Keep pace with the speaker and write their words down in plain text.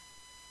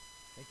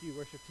Thank you,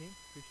 worship team.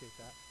 Appreciate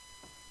that.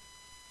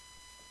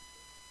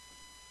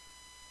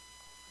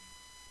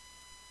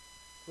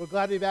 Well,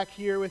 glad to be back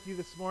here with you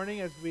this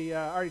morning, as we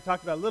already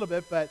talked about a little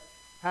bit, but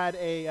had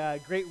a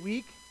great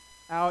week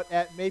out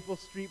at Maple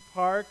Street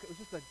Park. It was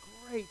just a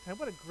great time.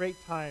 What a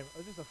great time. It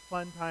was just a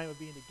fun time of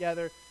being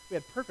together. We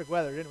had perfect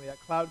weather, didn't we? That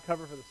cloud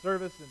cover for the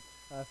service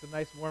and some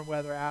nice warm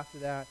weather after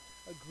that.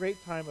 A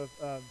great time of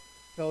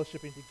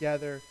fellowshipping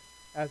together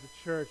as a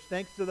church.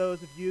 Thanks to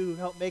those of you who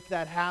helped make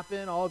that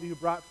happen, all of you who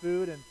brought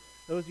food, and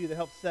those of you that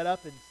helped set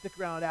up and stick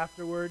around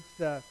afterwards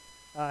to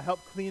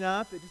help clean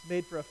up. It just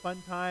made for a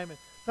fun time. And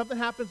something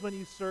happens when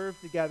you serve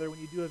together, when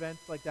you do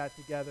events like that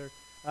together.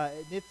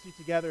 It knits you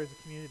together as a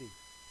community.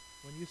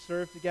 When you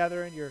serve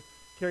together and you're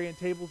carrying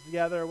tables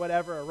together or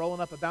whatever, or rolling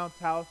up a bounce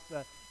house,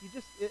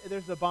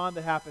 there's a bond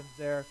that happens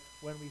there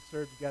when we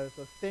serve together.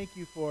 So thank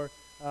you for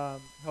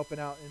helping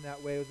out in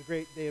that way. It was a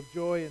great day of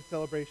joy and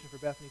celebration for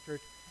Bethany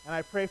Church. And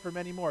I pray for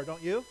many more,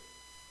 don't you?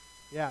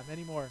 Yeah,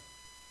 many more.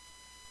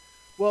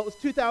 Well, it was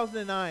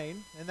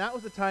 2009, and that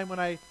was a time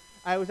when I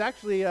was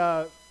actually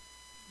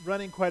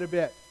running quite a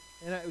bit.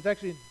 And it was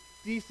actually in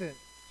decent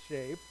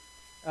shape.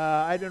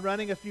 I'd been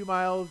running a few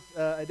miles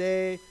a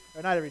day,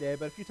 or not every day,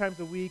 but a few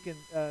times a week, and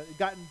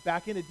gotten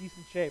back into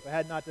decent shape. I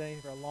had not done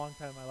anything for a long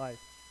time in my life.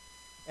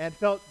 And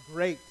felt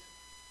great,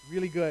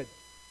 really good.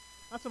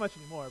 Not so much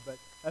anymore, but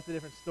that's a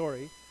different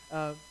story.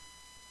 A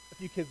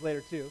few kids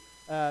later, too.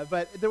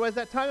 But there was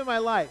that time in my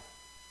life.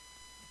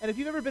 And if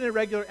you've ever been a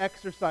regular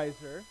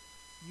exerciser,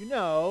 you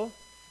know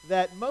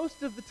that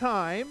most of the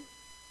time,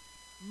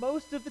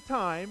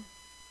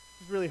 it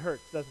just really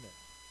hurts, doesn't it?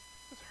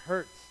 It just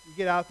hurts. You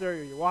get out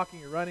there, you're walking,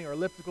 you're running, or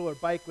elliptical, or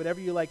bike,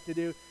 whatever you like to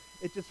do,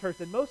 it just hurts.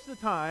 And most of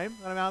the time,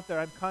 when I'm out there,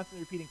 I'm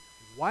constantly repeating,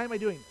 why am I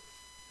doing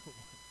this?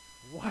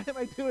 Why am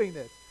I doing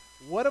this?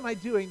 What am I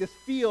doing? This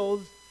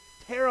feels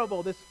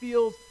terrible. This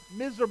feels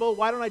miserable.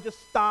 Why don't I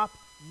just stop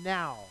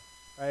now?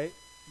 Right?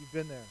 You've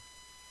been there.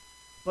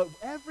 But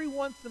every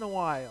once in a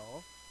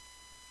while,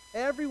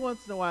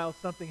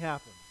 something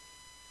happens.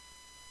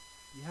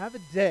 You have a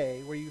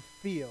day where you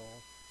feel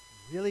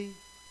really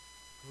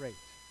great,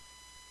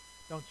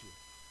 don't you?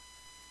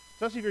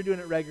 Especially if you're doing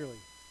it regularly.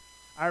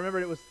 I remember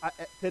it was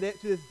today,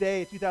 to this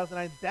day,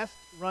 2009, best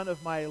run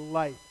of my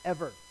life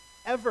ever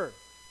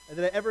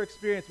that I ever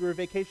experienced. We were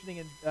vacationing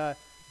in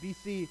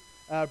BC,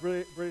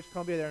 British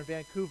Columbia, there in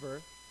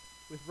Vancouver,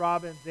 with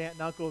Robin's aunt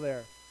and uncle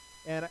there.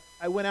 And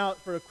I went out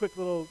for a quick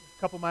little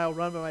couple-mile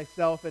run by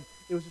myself, and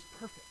it was just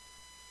perfect.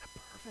 A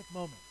perfect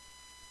moment.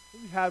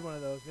 Maybe you've had one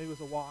of those. Maybe it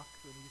was a walk,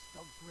 and you just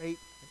felt great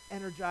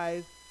and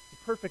energized.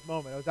 It's a perfect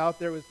moment. I was out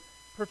there. It was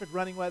perfect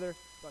running weather,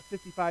 about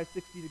 55,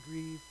 60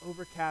 degrees,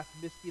 overcast,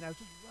 misty, and I was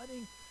just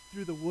running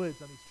through the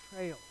woods on these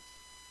trails.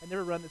 I'd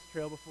never run this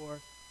trail before.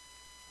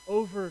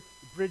 Over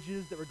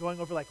bridges that were going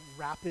over like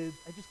rapids.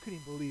 I just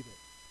couldn't believe it.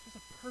 Just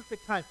a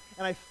perfect time.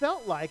 And I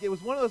felt like it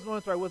was one of those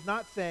moments where I was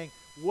not saying,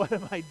 what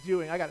am I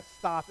doing? I got to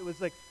stop. It was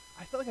like,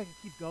 I felt like I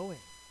could keep going.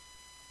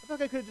 I felt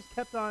like I could have just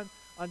kept on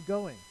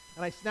going.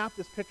 And I snapped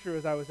this picture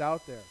as I was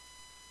out there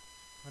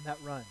on that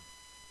run.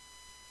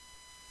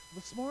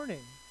 This morning,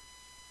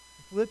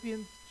 in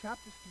Philippians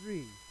chapter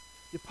 3,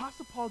 the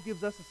Apostle Paul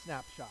gives us a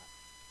snapshot.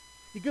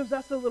 He gives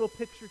us a little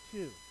picture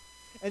too.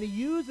 And he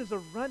uses a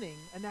running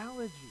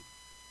analogy.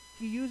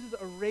 He uses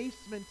a race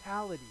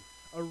mentality,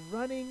 a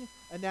running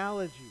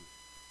analogy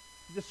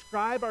to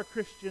describe our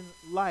Christian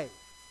life,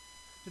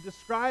 to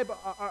describe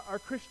our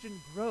Christian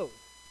growth.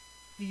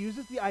 He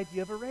uses the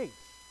idea of a race,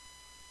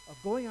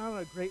 of going out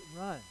on a great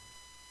run.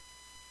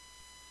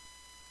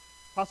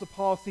 Apostle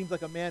Paul seems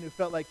like a man who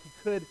felt like he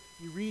could,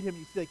 you read him,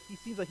 he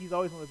seems like he's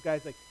always one of those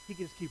guys, like he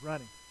can just keep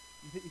running.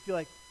 You feel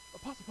like,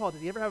 Apostle Paul,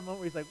 did he ever have a moment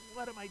where he's like,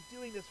 what am I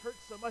doing? This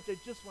hurts so much, I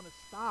just want to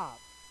stop.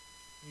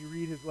 And you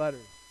read his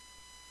letters.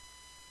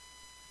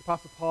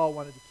 Apostle Paul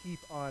wanted to keep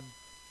on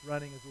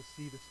running, as we'll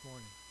see this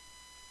morning.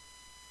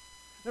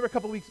 Remember a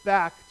couple weeks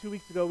back, 2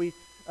 weeks ago, the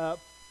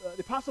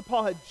Apostle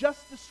Paul had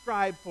just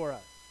described for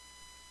us,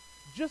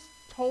 just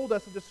told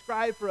us and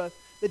described for us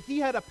that he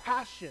had a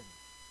passion,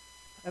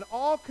 an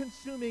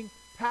all-consuming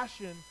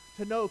passion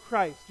to know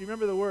Christ. Do you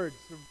remember the words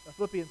from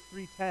Philippians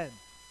 3:10?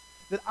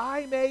 That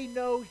I may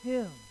know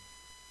him.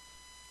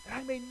 That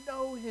I may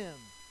know him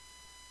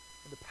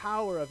and the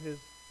power of his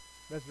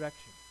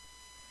resurrection.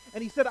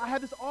 And he said, I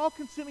have this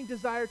all-consuming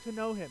desire to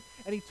know him.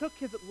 And he took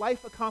his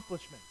life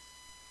accomplishments.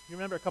 You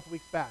remember a couple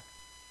weeks back.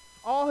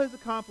 All his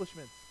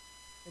accomplishments.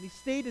 And he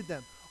stated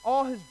them.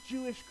 All his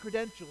Jewish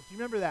credentials. Do you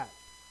remember that?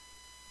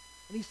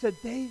 And he said,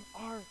 they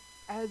are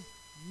as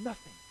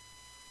nothing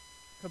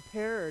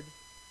compared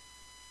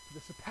to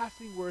the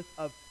surpassing worth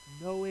of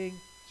knowing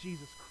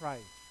Jesus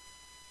Christ.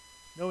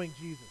 Knowing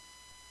Jesus.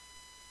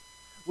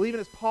 Well,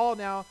 even as Paul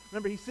now,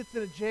 remember, he sits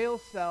in a jail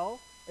cell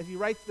as he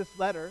writes this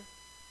letter.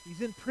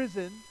 He's in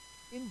prison,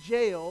 in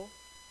jail,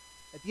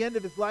 at the end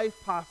of his life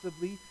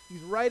possibly.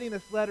 He's writing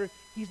this letter.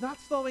 He's not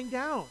slowing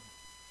down.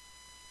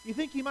 You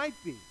think he might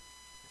be.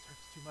 This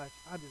hurts too much.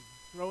 I'm just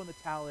throwing the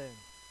towel in,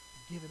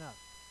 giving up.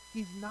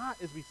 He's not,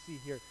 as we see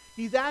here.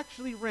 He's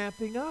actually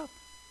ramping up,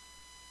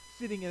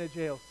 sitting in a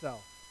jail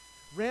cell.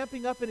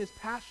 ramping up in his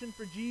passion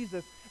for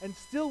Jesus, and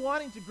still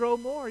wanting to grow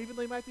more, even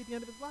though he might be at the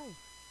end of his life.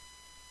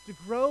 To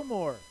grow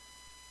more,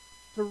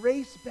 to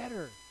race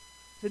better,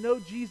 to know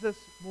Jesus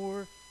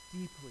more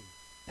deeply.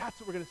 That's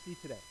what we're going to see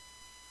today.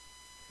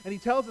 And he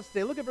tells us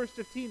today, look at verse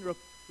 15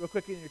 real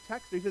quick in your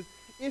text. He says,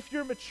 if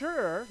you're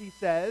mature, he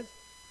says,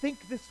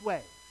 think this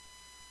way.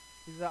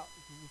 He says,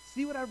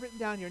 see what I've written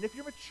down here. And if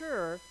you're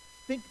mature,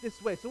 think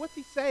this way. So what's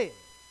he saying?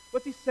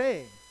 What's he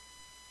saying?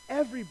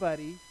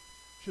 Everybody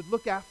should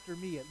look after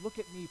me. And look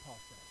at me, Paul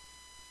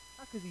says.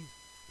 Not because he's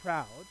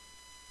proud.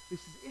 He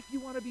says, if you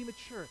want to be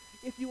mature,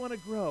 if you want to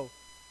grow,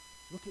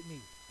 look at me.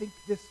 Think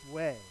this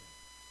way.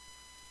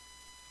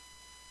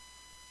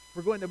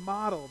 We're going to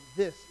model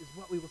this is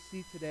what we will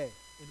see today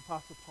in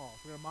Apostle Paul.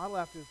 We're going to model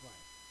after his life.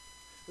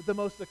 But the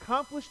most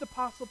accomplished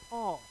Apostle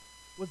Paul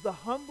was the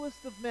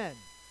humblest of men.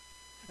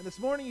 And this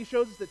morning he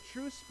shows us that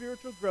true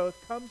spiritual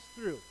growth comes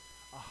through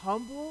a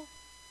humble,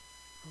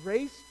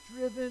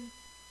 grace-driven,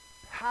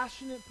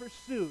 passionate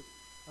pursuit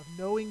of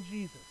knowing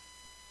Jesus.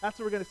 That's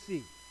what we're going to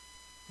see.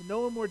 To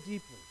know him more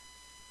deeply.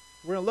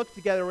 We're going to look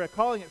together. We're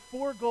calling it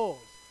 4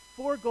 goals.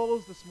 4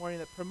 goals this morning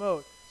that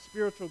promote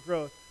spiritual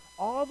growth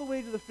all the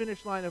way to the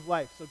finish line of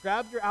life. So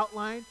grab your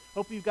outline.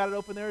 Hopefully you've got it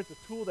open there. It's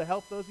a tool to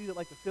help those of you that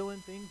like to fill in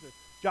things or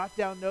jot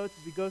down notes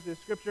as we go through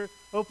the scripture.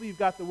 Hopefully you've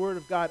got the Word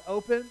of God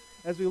open.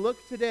 As we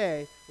look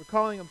today, we're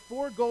calling them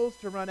 4 goals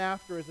to run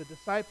after as a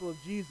disciple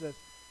of Jesus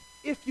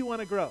if you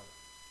want to grow.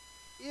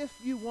 If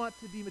you want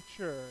to be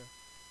mature,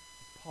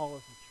 as Paul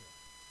is mature.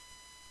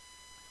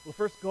 Well, the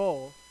first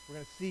goal we're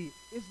going to see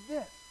is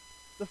this.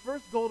 The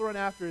first goal to run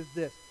after is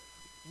this.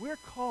 We're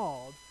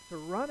called to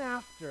run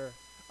after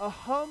a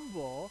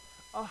humble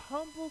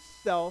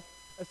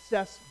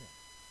self-assessment.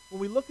 When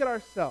we look at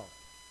ourselves,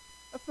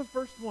 that's the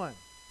first one.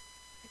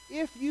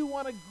 If you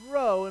want to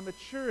grow in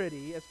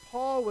maturity, as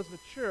Paul was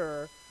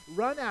mature,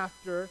 run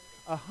after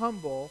a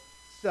humble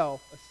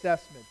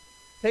self-assessment.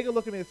 Take a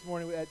look at me this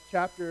morning at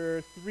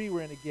chapter 3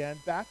 we're in again,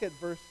 back at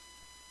verse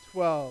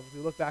 12.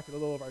 We look back at a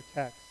little of our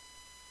text.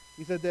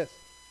 He said this,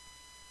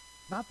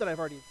 not that I've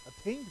already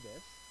obtained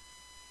this,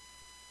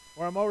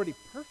 or I'm already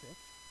perfect,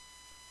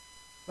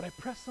 but I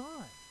press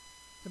on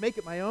to make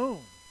it my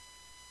own,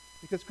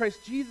 because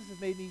Christ Jesus has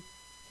made me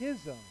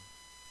his own.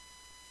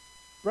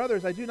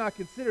 Brothers, I do not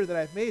consider that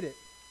I've made it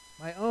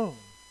my own.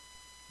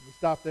 Let me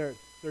stop there at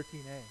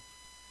 13a.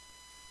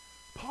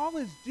 Paul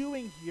is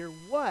doing here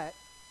what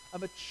a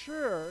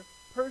mature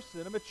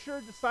person, a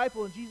mature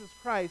disciple in Jesus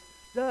Christ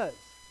does.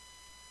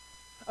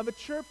 A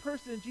mature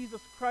person in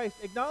Jesus Christ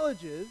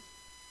acknowledges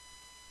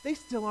they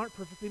still aren't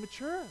perfectly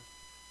mature.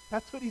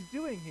 That's what he's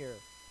doing here.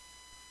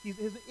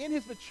 In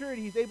his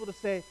maturity, he's able to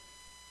say,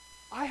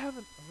 I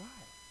haven't arrived.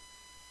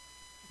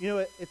 You know,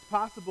 it's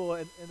possible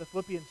in the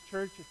Philippians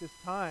church at this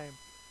time,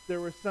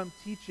 there was some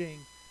teaching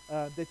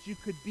that you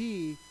could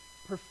be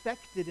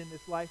perfected in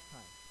this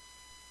lifetime.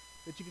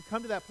 That you could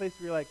come to that place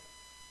where you're like,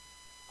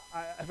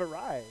 I've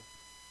arrived.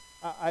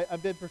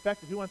 I've been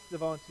perfected. Who wants to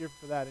volunteer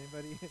for that?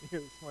 Anybody in here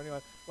this morning?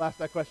 I'll ask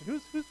that question.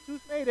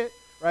 Who's made it?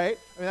 Right?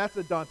 I mean, that's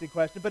a daunting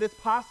question. But it's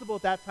possible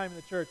at that time in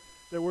the church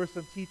there were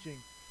some teaching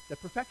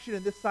that perfection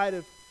in this side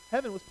of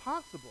heaven was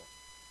possible.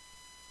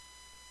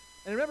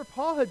 And remember,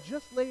 Paul had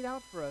just laid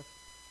out for us,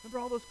 remember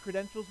all those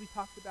credentials we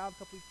talked about a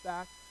couple weeks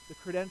back? The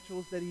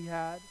credentials that he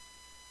had.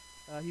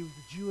 He was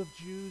the Jew of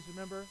Jews,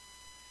 remember?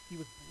 He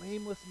was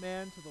blameless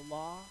man to the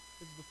law.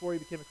 This is before he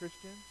became a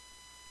Christian.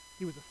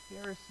 He was a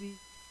Pharisee.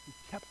 He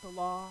kept the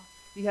law.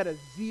 He had a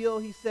zeal,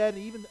 he said,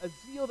 and even a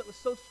zeal that was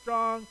so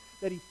strong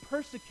that he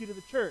persecuted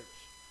the church.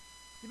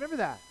 You remember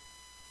that?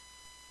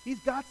 He's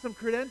got some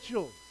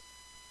credentials.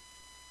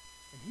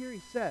 And here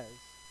he says,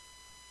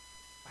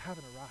 I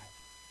haven't arrived.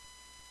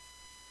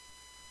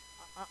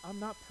 I'm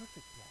not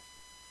perfect yet.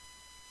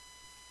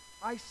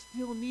 I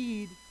still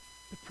need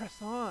to press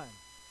on.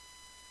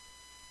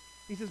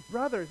 He says,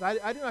 brothers,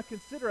 I do not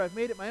consider I've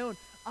made it my own.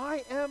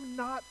 I am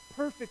not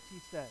perfect, he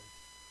says,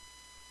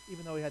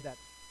 even though he had that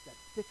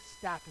thick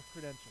stack of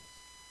credentials.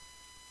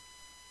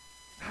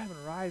 I haven't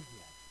arrived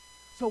yet.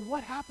 So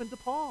what happened to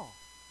Paul?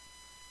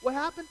 What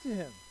happened to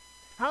him?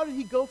 How did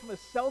he go from a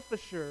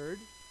self-assured,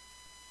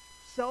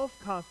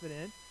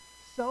 self-confident,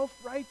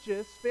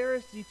 self-righteous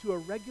Pharisee to a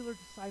regular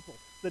disciple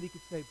so that he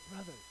could say,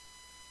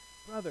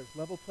 brothers,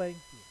 level playing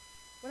field?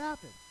 What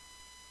happened?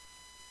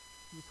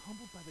 He was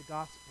humbled by the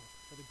gospel,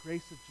 by the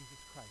grace of Jesus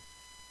Christ.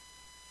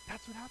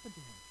 That's what happened to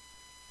him.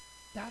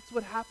 That's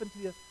what happened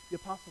to the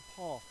Apostle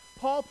Paul.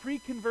 Paul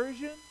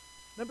pre-conversion,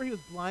 remember he was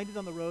blinded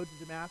on the road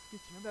to Damascus? You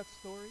remember that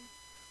story?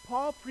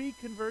 Paul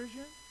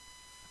pre-conversion,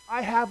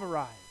 I have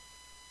arrived.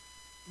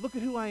 Look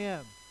at who I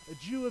am. A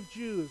Jew of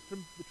Jews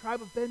from the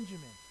tribe of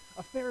Benjamin,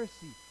 a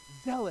Pharisee,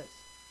 zealous.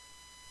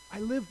 I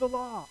live the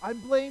law. I'm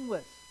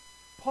blameless.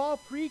 Paul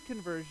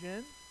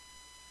pre-conversion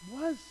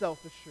was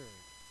self-assured.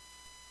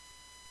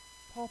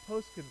 Paul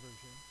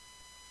post-conversion,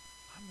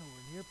 I'm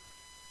nowhere near perfect.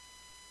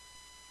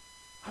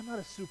 I'm not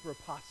a super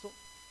apostle.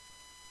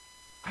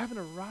 I haven't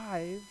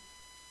arrived.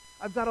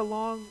 I've got a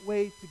long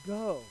way to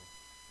go.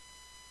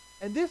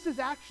 And this is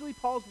actually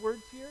Paul's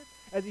words here,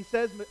 as he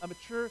says a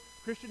mature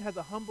Christian has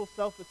a humble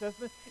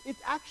self-assessment.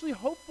 It's actually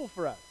hopeful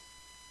for us.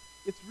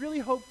 It's really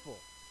hopeful.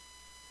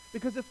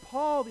 Because if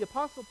Paul, the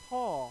Apostle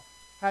Paul,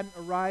 hadn't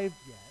arrived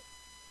yet,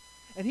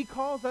 and he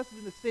calls us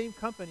in the same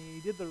company, he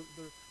did the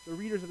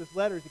readers of his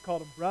letters, he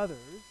called them brothers,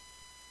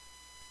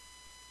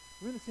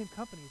 we're in the same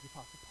company as the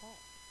Apostle Paul.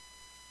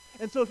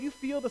 And so if you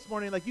feel this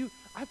morning like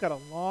I've got a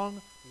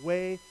long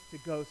way to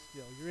go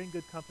still, you're in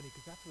good company,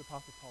 because that's what the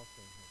Apostle Paul is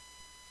saying here.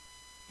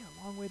 You got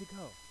a long way to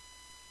go.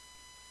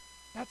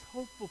 That's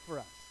hopeful for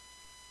us.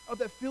 Oh,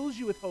 that fills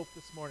you with hope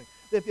this morning.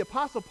 That if the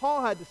Apostle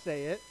Paul had to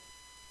say it,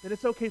 then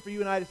it's okay for you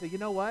and I to say, you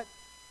know what?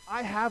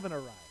 I haven't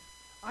arrived.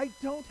 I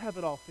don't have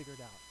it all figured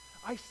out.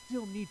 I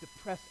still need to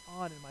press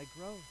on in my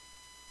growth.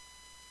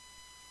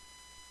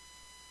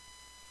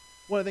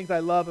 One of the things I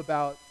love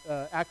about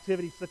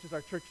activities such as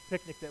our church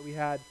picnic that we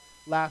had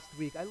last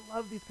week, I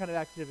love these kind of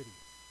activities.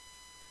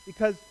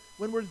 Because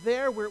when we're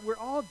there, we're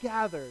all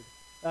gathered.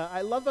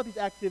 I love about these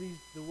activities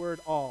the word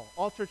all.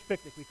 All church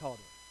picnic, we called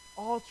it.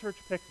 All church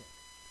picnic.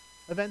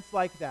 Events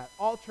like that.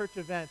 All church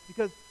events.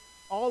 Because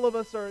all of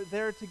us are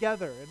there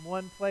together in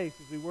one place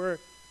as we were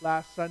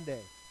last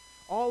Sunday.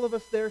 All of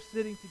us there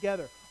sitting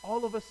together.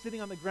 All of us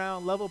sitting on the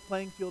ground, level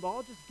playing field,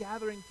 all just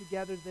gathering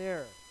together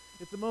there.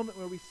 It's a moment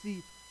where we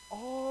see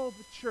all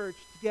the church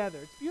together.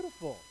 It's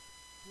beautiful.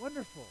 It's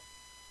wonderful.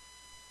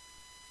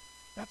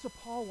 That's what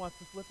Paul wants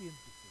the Philippians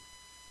to see.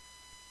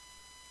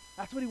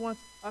 That's what he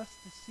wants us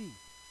to see.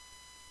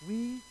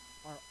 We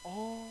are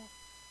all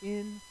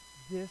in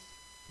this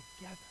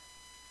together.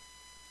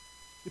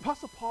 The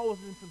Apostle Paul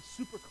wasn't in some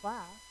super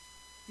class.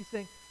 He's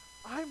saying,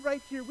 I'm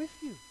right here with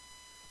you.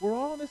 We're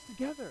all in this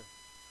together.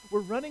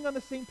 We're running on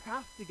the same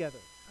path together.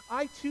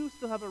 I too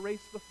still have a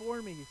race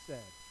before me, he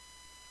said.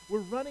 We're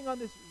running on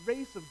this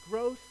race of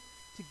growth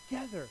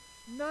together.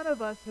 None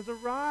of us has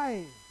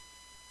arrived.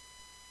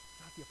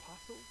 Not the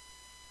apostles,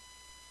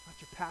 not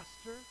your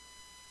pastor,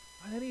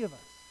 not any of us.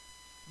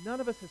 None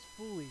of us has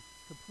fully,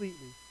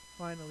 completely,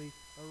 finally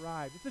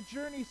arrived. It's a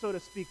journey, so to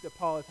speak, that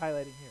Paul is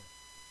highlighting here.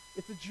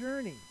 It's a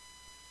journey.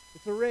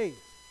 It's a race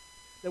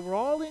that we're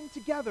all in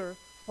together,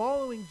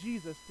 following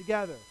Jesus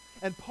together.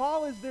 And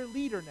Paul is their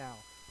leader now.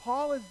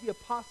 Paul, as the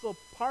apostle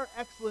par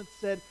excellence,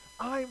 said,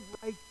 I'm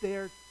right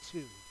there too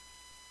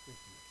with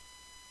you.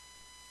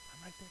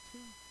 I'm right there too.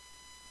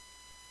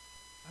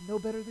 I'm no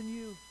better than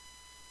you.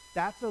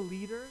 That's a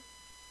leader.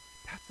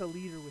 That's a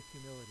leader with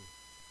humility.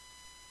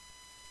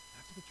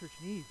 That's what the church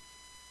needs.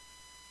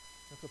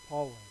 That's what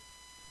Paul was.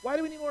 Why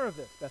do we need more of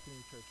this, Bethany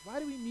Church? Why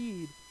do we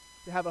need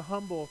to have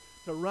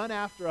to run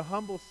after a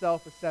humble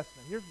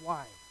self-assessment? Here's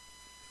why.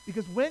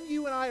 Because when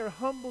you and I are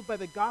humbled by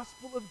the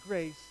gospel of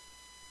grace,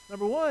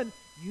 number one,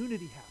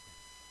 unity happens.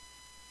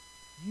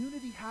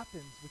 Unity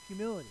happens with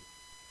humility.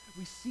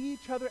 We see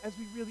each other as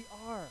we really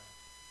are.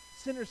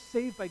 Sinners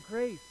saved by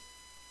grace.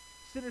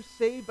 Sinners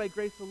saved by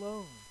grace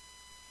alone.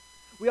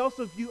 We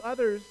also view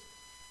others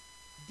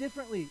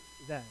differently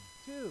then,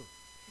 too.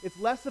 It's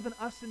less of an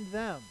us and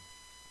them,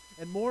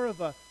 and more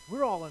of a,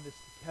 we're all in this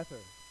together,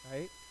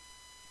 right?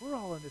 We're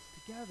all in this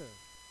together.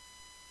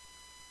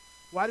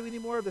 Why do we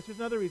need more of this? Here's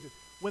another reason.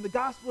 When the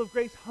gospel of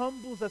grace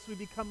humbles us, we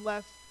become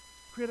less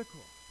critical,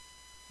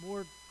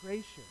 more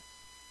gracious,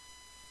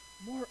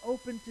 more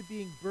open to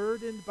being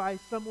burdened by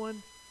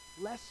someone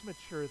less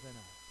mature than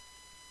us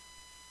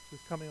who's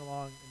coming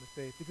along in the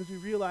faith, because we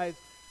realize,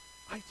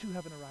 I too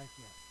haven't arrived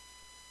yet.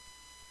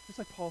 Just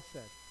like Paul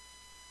said,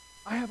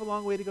 I have a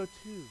long way to go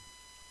too.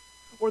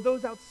 Or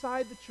those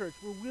outside the church,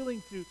 we're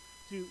willing to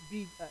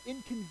be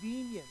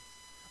inconvenienced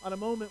on a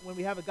moment when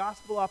we have a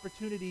gospel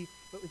opportunity,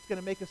 but it's going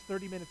to make us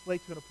 30 minutes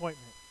late to an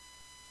appointment.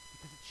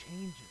 Because it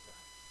changes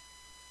us.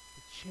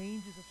 It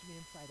changes us from the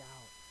inside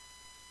out.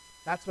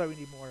 That's why we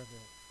need more of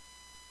it.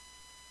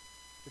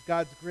 But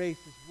God's grace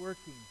is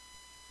working.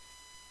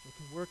 It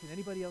can work in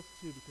anybody else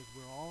too, because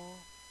we're all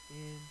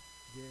in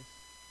this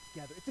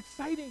together. It's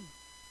exciting.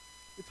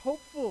 It's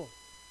hopeful.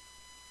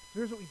 So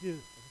here's what we do as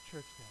a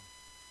church then.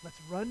 Let's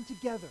run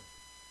together,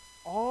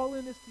 all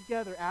in this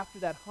together after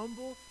that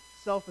humble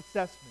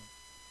self-assessment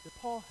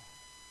that Paul had.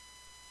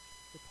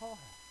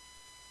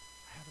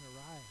 I haven't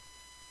arrived.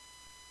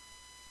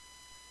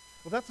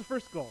 Well, that's the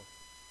first goal.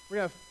 We're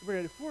going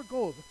to have 4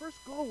 goals. The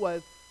first goal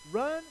was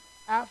run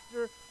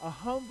after a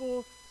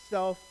humble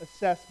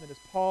self-assessment, as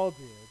Paul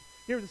did.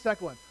 Here's the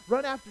second one.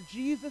 Run after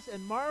Jesus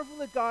and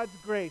marvel at God's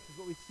grace, is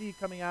what we see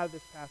coming out of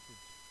this passage.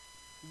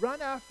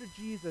 Run after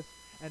Jesus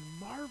and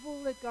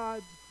marvel at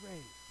God's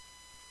grace.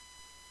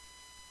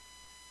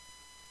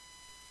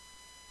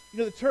 You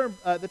know,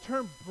 the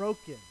term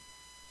broken,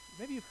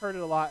 maybe you've heard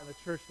it a lot in the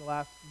church in the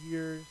last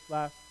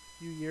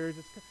few years.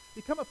 It's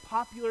become a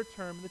popular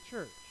term in the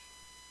church.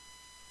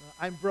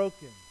 I'm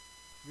broken.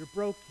 You're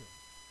broken.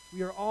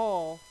 We are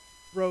all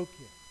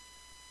broken.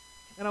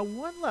 And on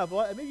one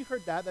level, maybe you've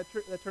heard that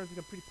term's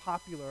become pretty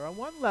popular. On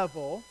one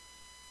level,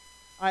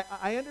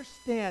 I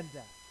understand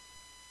that.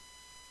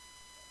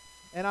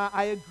 And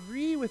I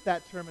agree with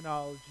that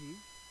terminology.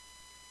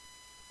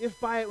 If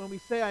by it, when we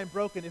say I'm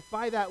broken, if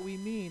by that we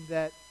mean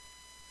that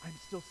I'm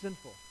still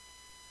sinful.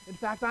 In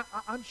fact,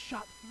 I'm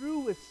shot through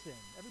with sin,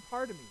 every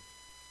part of me.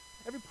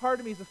 Every part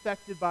of me is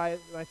affected by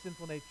my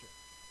sinful nature.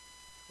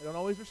 I don't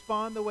always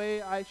respond the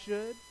way I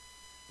should.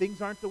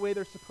 Things aren't the way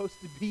they're supposed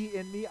to be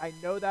in me. I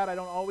know that. I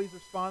don't always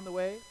respond the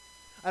way.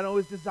 I don't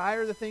always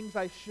desire the things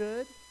I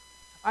should.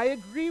 I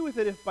agree with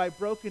it if by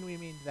broken we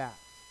mean that,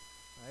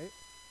 right?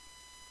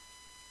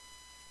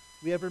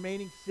 We have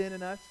remaining sin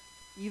in us,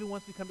 even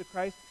once we come to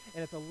Christ,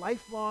 and it's a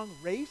lifelong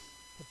race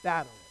to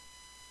battle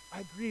it. I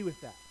agree with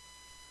that.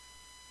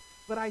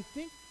 But I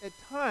think at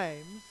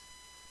times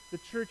the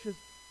church has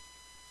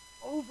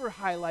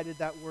over-highlighted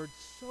that word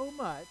so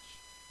much,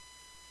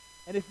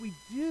 and if we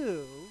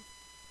do,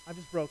 I'm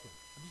just broken.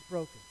 I'm just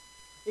broken.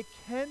 It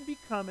can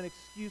become an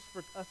excuse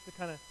for us to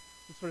kind of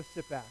just sort of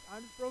sit back.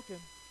 I'm just broken,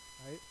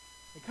 right?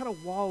 And kind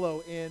of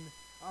wallow in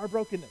our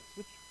brokenness,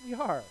 which we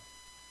are,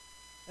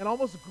 and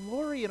almost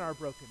glory in our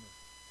brokenness,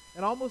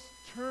 and almost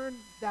turn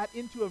that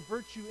into a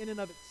virtue in and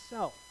of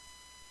itself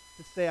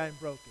to say I'm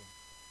broken.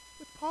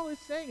 Which Paul is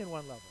saying in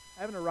one level.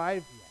 I haven't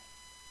arrived yet.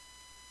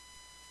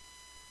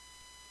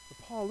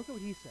 But Paul, look at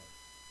what he says.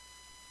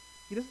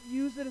 He doesn't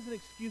use it as an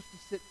excuse to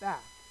sit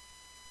back.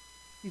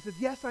 He says,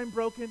 yes, I'm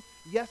broken.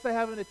 Yes, I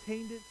haven't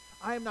attained it.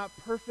 I am not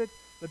perfect.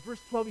 But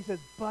verse 12, he says,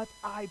 but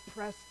I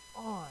press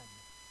on.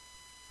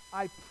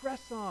 I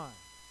press on.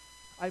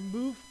 I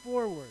move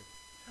forward.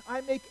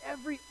 I make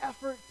every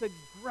effort to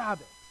grab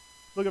it.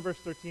 Look at verse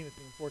 13 with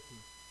me and 14.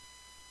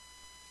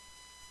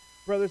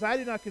 Brothers, I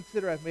do not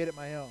consider I've made it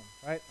my own,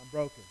 right? I'm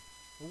broken.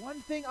 The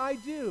one thing I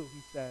do,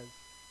 he says,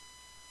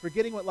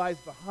 forgetting what lies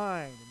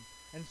behind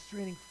and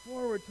straining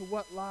forward to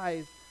what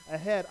lies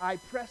ahead, I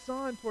press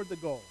on toward the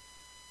goal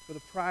for the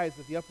prize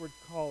of the upward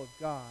call of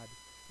God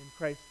in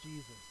Christ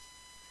Jesus.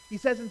 He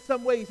says in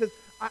some way, he says,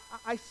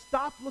 I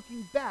stop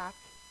looking back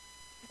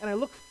and I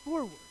look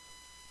forward.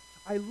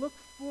 I look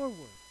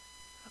forward.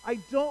 I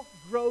don't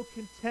grow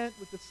content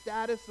with the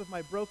status of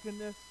my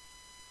brokenness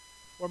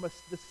or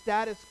the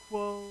status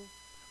quo,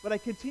 but I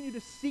continue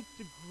to seek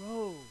to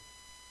grow,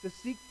 to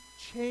seek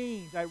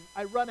change.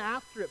 I run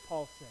after it,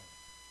 Paul says.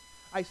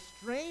 I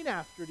strain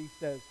after it, he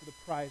says, for the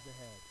prize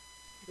ahead.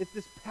 It's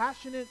this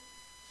passionate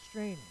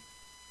straining.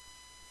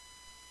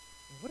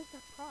 And what is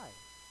that prize?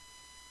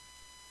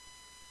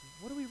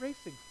 What are we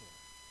racing for?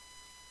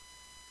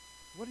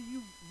 What are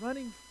you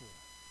running for?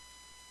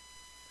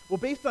 Well,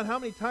 based on how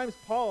many times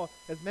Paul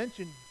has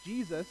mentioned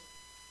Jesus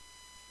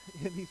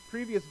in these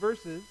previous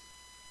verses,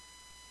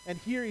 and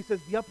here he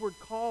says the upward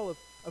call of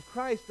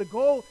Christ, the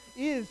goal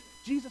is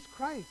Jesus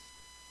Christ.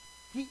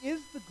 He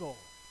is the goal.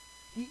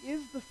 He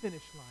is the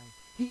finish line.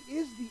 He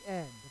is the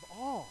end of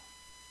all.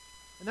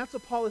 And that's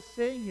what Paul is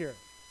saying here.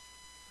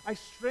 I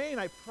strain,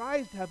 I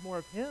prize to have more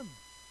of him,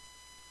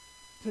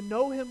 to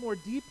know him more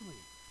deeply,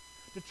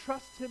 to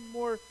trust him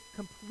more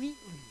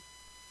completely,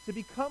 to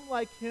become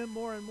like him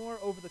more and more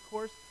over the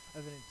course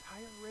of an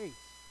entire race,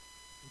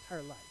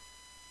 entire life.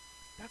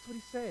 That's what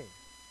he's saying.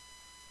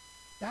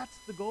 That's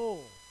the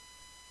goal.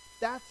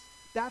 That's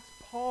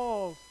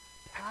Paul's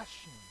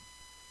passion.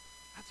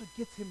 That's what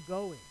gets him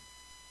going.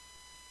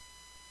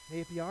 May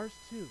it be ours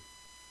too,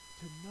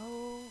 to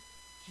know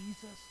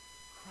Jesus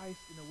Christ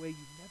in a way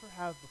you never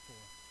have before.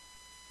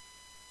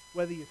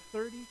 Whether you're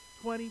 30,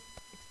 20,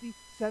 60,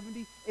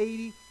 70,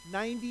 80,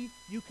 90,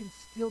 you can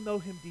still know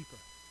him deeper.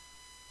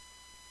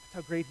 That's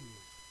how great he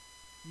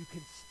is. You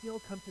can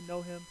still come to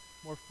know him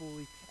more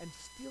fully and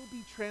still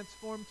be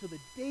transformed till the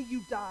day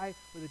you die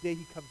or the day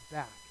he comes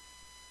back.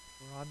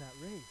 We're on that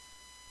race.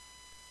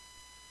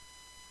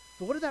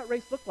 So what does that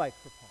race look like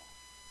for Paul?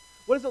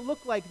 What does it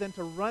look like then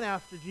to run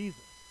after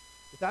Jesus?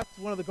 If that's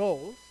one of the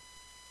goals,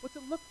 what's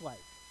it look like?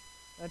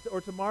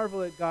 Or to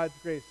marvel at God's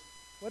grace.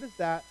 What does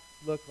that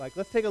look like?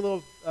 Let's take a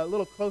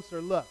little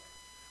closer look.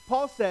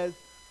 Paul says,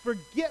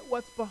 forget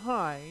what's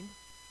behind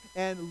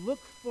and look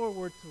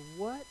forward to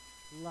what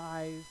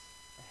lies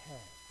ahead.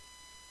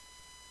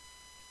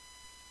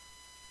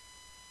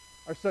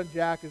 Our son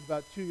Jack is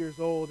about 2 years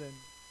old, and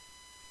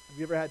have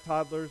you ever had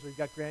toddlers or you've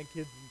got grandkids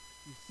and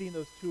you've seen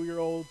those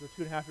 2-year-olds or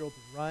 2.5-year-olds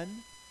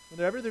run?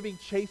 Whenever they're being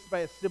chased by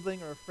a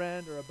sibling or a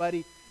friend or a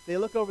buddy, they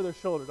look over their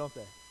shoulder, don't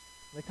they?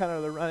 They kind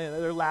of, they're running,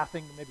 they're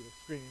laughing, maybe they're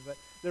screaming, but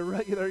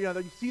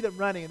you see them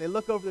running and they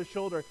look over their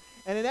shoulder.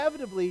 And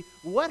inevitably,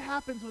 what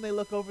happens when they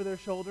look over their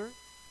shoulder?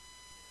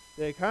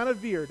 They kind of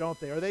veer, don't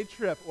they? Or they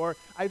trip. Or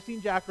I've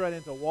seen Jack run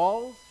into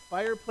walls,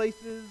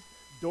 fireplaces,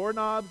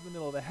 doorknobs in the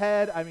middle of the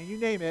head. I mean, you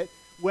name it.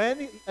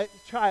 When a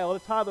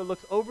toddler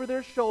looks over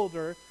their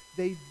shoulder,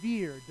 they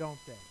veer,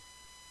 don't they?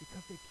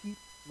 Because they keep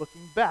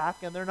looking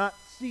back and they're not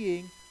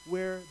seeing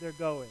where they're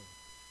going.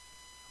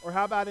 Or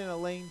how about in a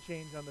lane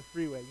change on the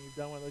freeway? You've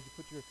done one of those, you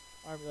put your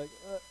arm, you're like,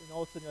 and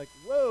all of a sudden you're like,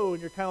 whoa,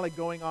 and you're kind of like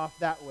going off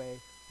that way.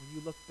 When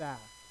you look back,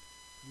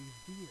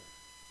 we veer.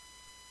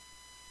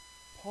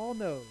 Paul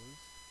knows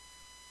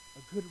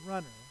a good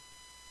runner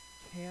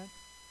can't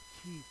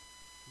keep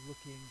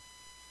looking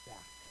back.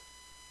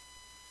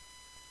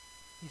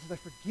 He says, I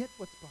forget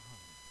what's behind.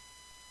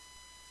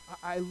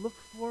 I look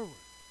forward.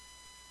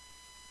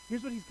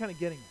 Here's what he's kind of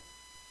getting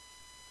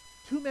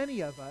at. Too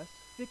many of us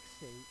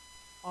fixate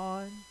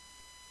on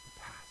the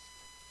past.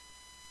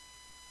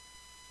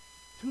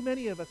 Too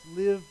many of us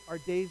live our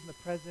days in the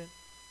present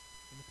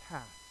in the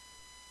past.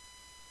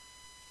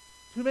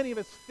 Too many of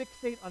us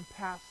fixate on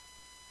past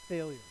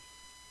failures.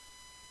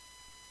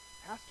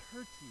 Past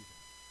hurts even.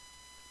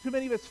 Too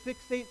many of us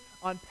fixate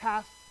on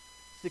past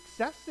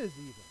successes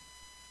even.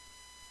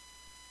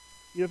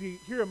 You know, if you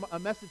hear a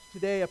message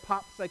today, a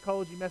pop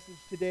psychology message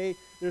today,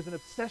 there's an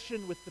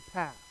obsession with the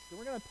past. And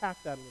we're going to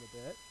unpack that a little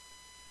bit.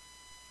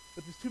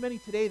 But there's too many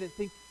today that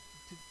think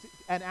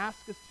and ask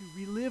us to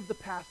relive the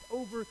past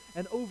over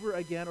and over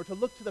again, or to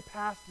look to the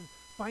past and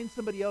find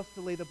somebody else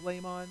to lay the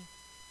blame on.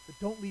 But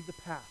don't leave the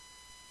past.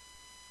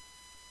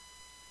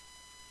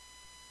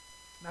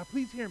 Now,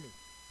 please hear me.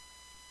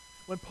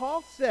 When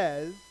Paul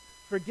says,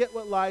 forget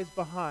what lies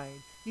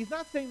behind, he's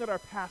not saying that our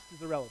past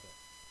is irrelevant.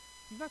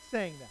 He's not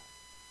saying that.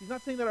 He's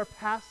not saying that our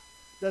past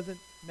doesn't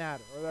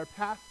matter or that our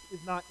past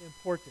is not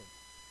important.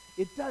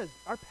 It does.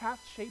 Our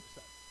past shapes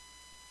us.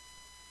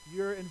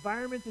 Your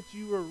environment that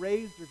you were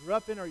raised or grew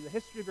up in, or the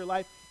history of your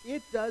life,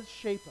 it does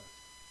shape us.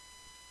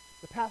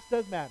 The past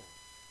does matter.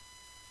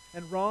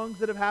 And wrongs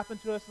that have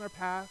happened to us in our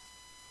past,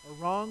 or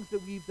wrongs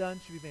that we've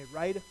done, should be made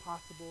right if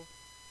possible.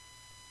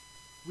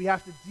 We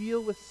have to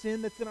deal with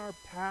sin that's in our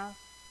past,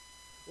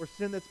 or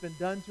sin that's been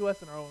done to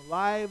us in our own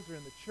lives or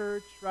in the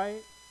church,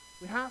 right?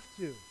 We have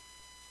to.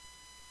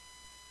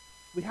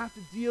 We have to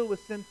deal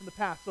with sin from the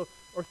past,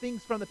 or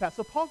things from the past.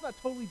 So Paul's not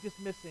totally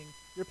dismissing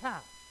your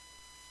past,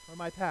 or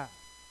my past.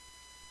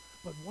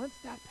 But once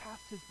that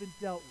past has been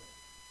dealt with,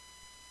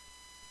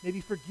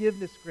 maybe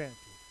forgiveness granted,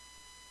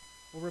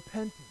 or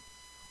repentance,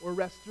 or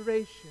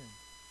restoration,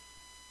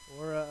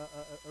 or a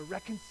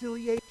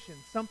reconciliation,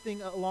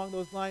 something along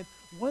those lines.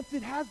 Once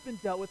it has been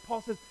dealt with,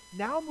 Paul says,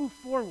 now move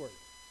forward.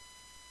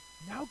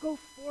 Now go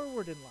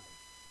forward in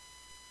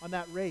life on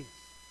that race.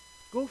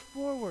 Go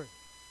forward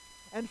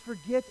and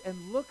forget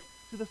and look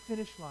to the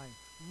finish line.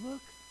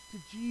 Look to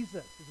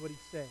Jesus is what he's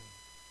saying.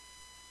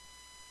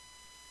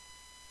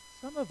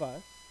 Some of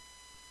us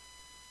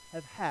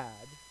have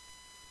had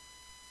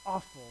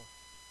awful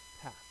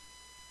pasts.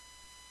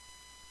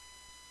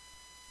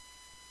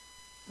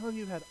 Some of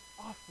you have had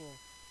awful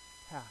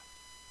pasts.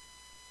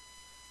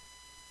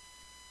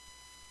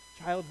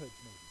 Childhoods,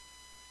 maybe.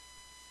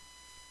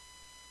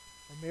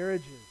 Or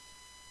marriages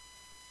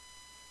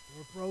that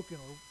were broken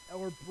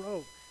or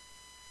broke.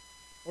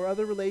 Or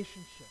other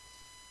relationships.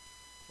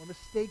 Or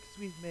mistakes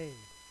we've made.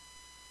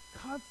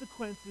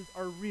 Consequences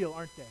are real,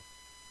 aren't they?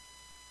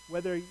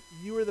 Whether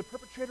you were the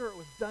perpetrator or it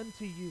was done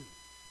to you.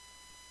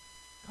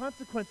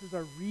 Consequences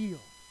are real.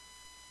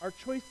 Our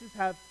choices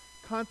have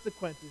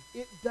consequences.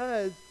 It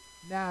does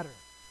matter.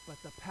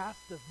 But the past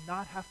does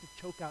not have to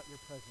choke out your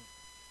present.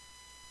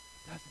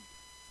 It doesn't.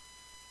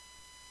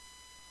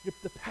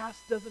 The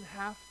past doesn't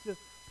have to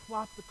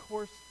plot the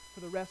course for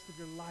the rest of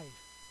your life.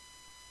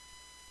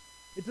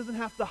 It doesn't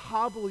have to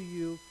hobble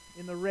you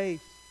in the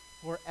race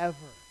forever.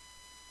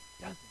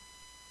 It doesn't.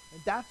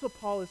 And that's what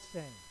Paul is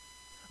saying.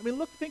 I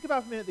mean, think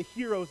about for a minute the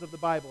heroes of the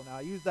Bible now.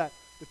 I use the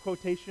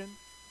quotation,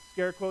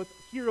 scare quotes,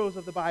 heroes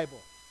of the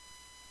Bible.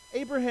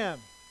 Abraham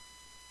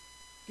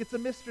gets a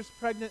mistress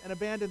pregnant and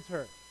abandons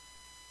her.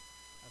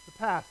 That's a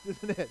past,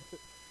 isn't it?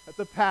 That's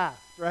a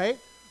past, right?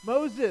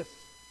 Moses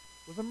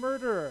was a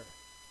murderer.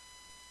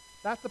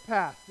 That's a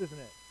past, isn't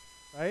it?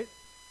 Right?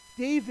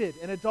 David,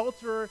 an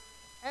adulterer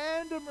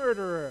and a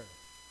murderer.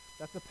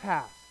 That's a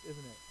past,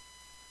 isn't it?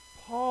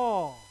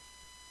 Paul,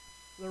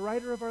 the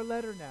writer of our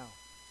letter now,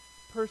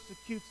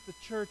 persecutes the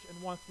church and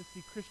wants to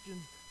see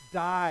Christians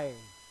die.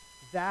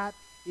 That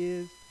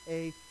is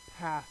a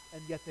past.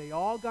 And yet they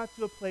all got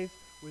to a place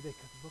where they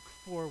could look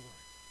forward.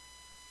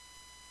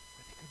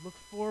 Where they could look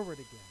forward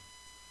again.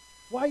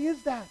 Why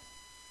is that?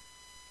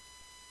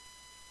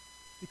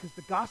 Because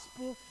the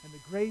gospel and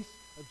the grace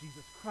of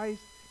Jesus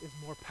Christ is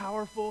more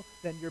powerful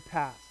than your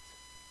past.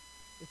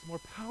 It's more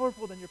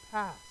powerful than your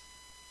past.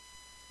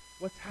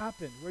 What's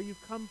happened, where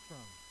you've come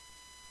from.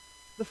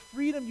 The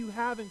freedom you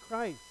have in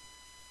Christ,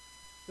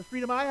 the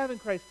freedom I have in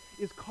Christ,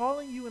 is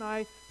calling you and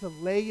I to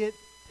lay it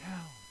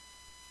down,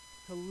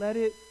 to let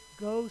it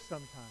go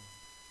sometimes.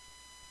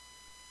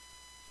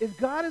 If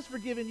God has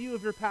forgiven you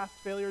of your past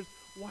failures,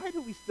 why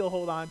do we still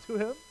hold on to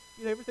him?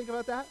 You ever think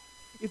about that?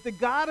 If the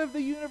God of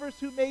the universe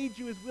who made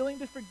you is willing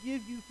to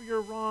forgive you for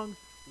your wrongs,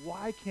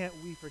 why can't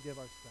we forgive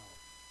ourselves?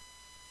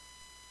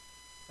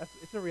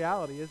 It's a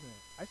reality, isn't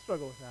it? I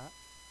struggle with that.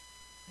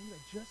 Things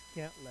I just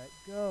can't let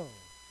go.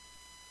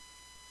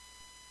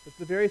 It's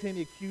the very thing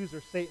the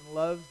accuser, Satan,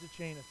 loves to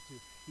chain us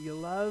to. He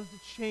loves to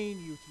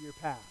chain you to your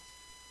past.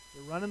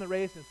 You're running the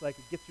race, and it's like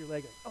it gets your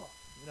leg, like,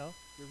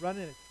 you're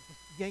running, it just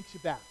yanks you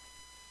back.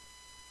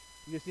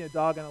 You ever seen a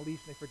dog on a leash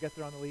and they forget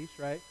they're on the leash,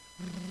 right?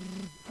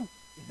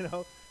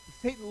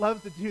 Satan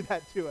loves to do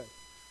that to us,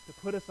 to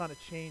put us on a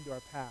chain to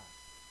our past.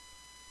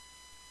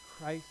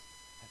 Christ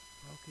has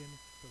broken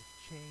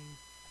those chains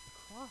at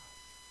the cross.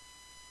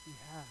 He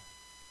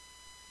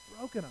has.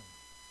 Broken them.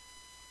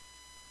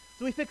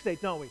 So we fixate,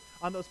 don't we,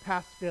 on those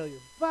past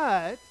failures.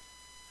 But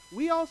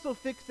we also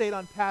fixate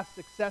on past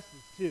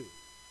successes too.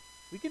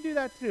 We can do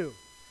that too.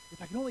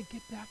 If I can only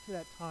get back to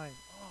that time.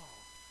 Oh,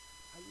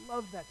 I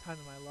love that time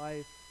in my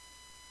life.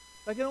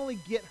 If I can only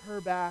get her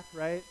back,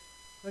 right?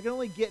 If I can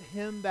only get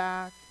him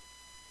back.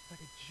 If I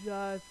could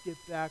just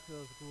get back to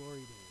those glory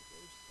days. They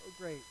were so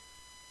great.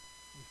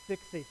 We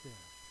fixate there.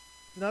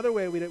 It's another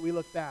way we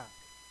look back.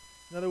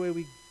 Another way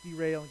we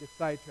derail and get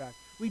sidetracked.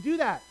 We do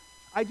that.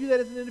 I do that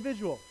as an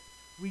individual.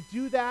 We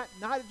do that,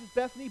 not just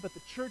Bethany, but the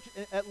church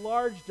at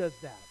large does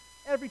that.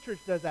 Every church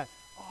does that.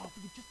 Oh, if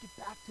we could just get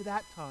back to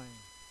that time.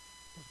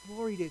 Those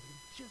glory days, we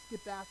could just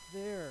get back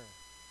there.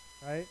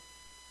 Right?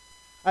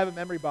 I have a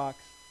memory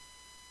box.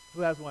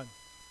 Who has one?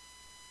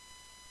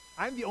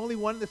 I'm the only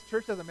one in this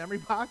church that has a memory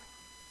box?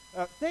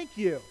 Thank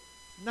you.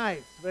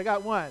 Nice. But I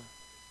got one.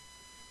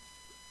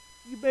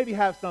 You maybe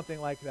have something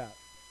like that.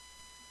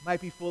 Might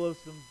be full of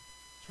some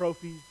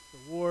trophies,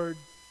 awards,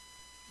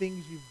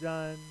 things you've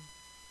done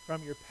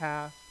from your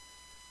past.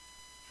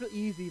 It's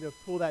real easy to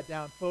pull that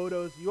down.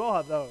 Photos, you all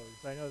have those.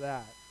 I know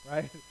that,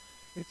 right?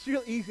 It's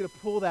real easy to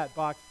pull that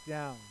box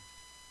down.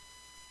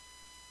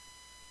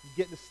 You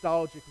get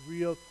nostalgic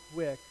real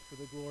quick for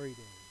the glory days.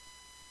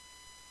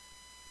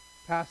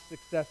 Past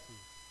successes.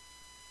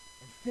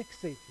 And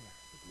fixate there,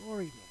 the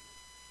glory days.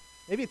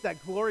 Maybe it's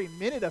that glory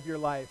minute of your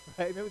life,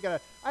 right? Maybe I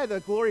had the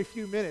glory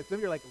few minutes.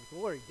 Maybe you're like,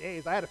 glory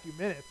days, I had a few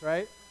minutes,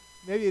 right?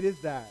 Maybe it is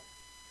that.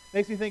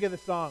 Makes me think of the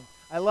song.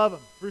 I love him,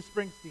 Bruce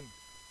Springsteen.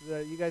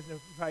 You guys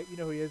know, you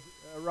know who he is,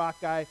 a rock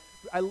guy.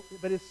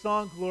 But his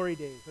song, Glory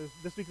Days.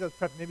 This week I was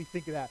prepping, made me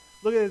think of that.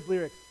 Look at his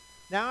lyrics.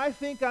 Now I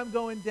think I'm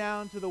going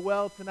down to the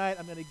well tonight.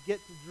 I'm going to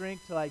get to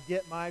drink till I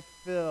get my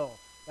fill.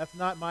 That's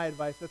not my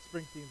advice. That's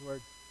Springsteen's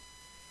words.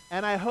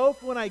 And I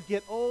hope when I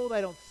get old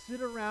I don't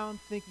sit around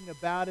thinking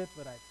about it,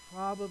 but I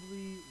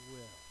probably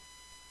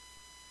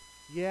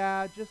will.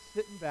 Yeah, just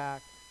sitting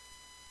back,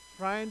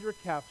 trying to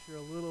recapture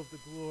a little of the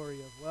glory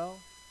of, well,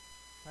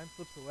 time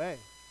slips away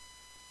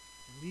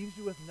and leaves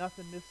you with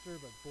nothing, mister,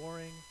 but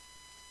boring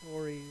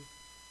stories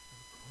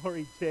of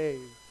glory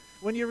days.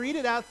 When you read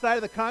it outside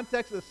of the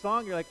context of the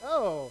song, you're like,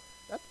 oh,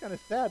 that's kind of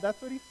sad.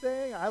 That's what he's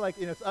saying? I like,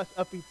 it's an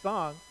upbeat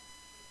song.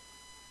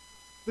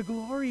 The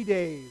glory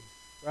days,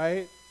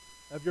 right,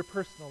 of your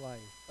personal life,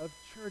 of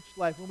church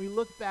life. When we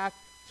look back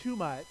too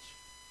much,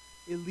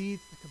 it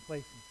leads to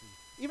complacency.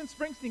 Even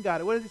Springsteen got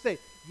it. What does he say?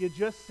 You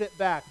just sit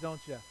back, don't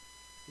you?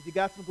 If you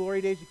got some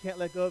glory days you can't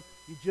let go of,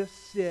 you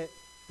just sit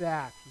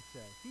back, he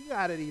says. He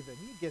got it even.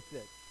 He gets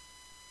it.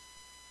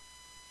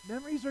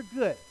 Memories are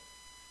good.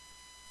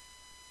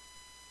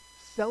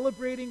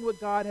 Celebrating what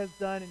God has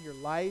done in your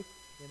life,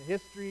 in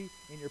history,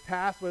 in your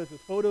past, whether it's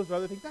with photos or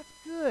other things, that's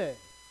good.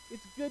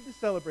 It's good to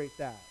celebrate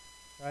that,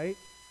 right?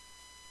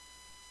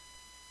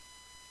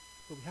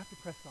 But we have to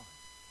press on.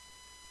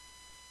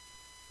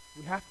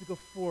 We have to go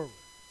forward.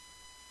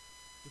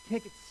 We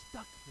can't get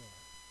stuck there.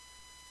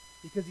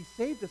 Because he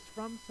saved us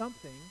from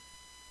something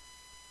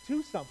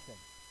to something.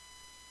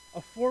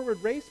 A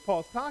forward race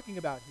Paul's talking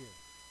about here.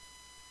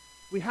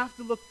 We have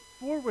to look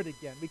forward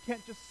again. We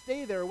can't just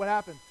stay there. What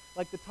happens?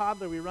 Like the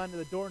toddler, we run to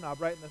the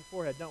doorknob right in the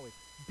forehead, don't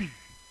we?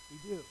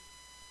 We do.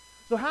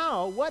 So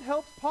how? What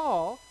helps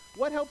Paul?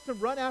 What helps him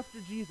run after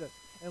Jesus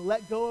and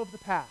let go of the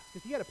past?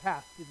 Because he had a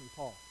past, didn't he,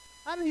 Paul?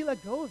 How did he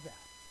let go of that?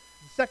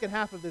 The second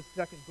half of this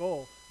second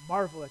goal,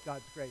 marvel at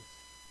God's grace.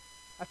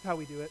 That's how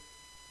we do it.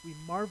 We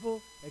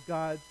marvel at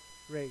God's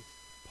grace.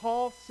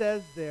 Paul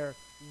says there,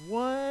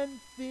 one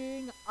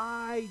thing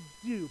I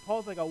do.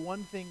 Paul's like a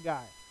one-thing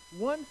guy.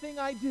 One thing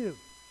I do.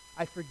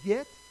 I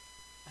forget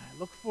and I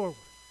look forward.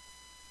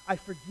 I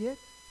forget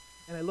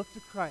and I look to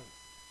Christ.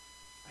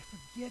 I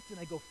forget and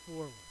I go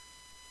forward.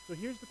 So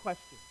here's the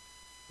question.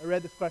 I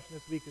read this question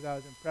this week as I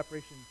was in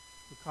preparation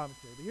for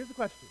commentary. But here's the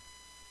question.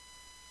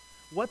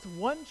 What's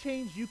one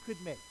change you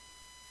could make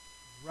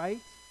right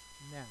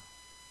now,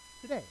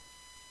 today?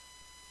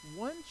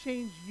 One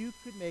change you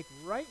could make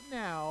right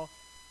now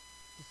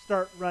to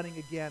start running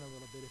again a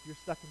little bit if you're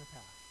stuck in the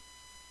past.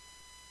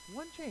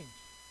 One change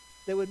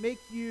that would make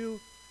you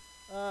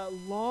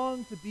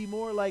long to be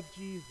more like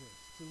Jesus,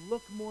 to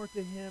look more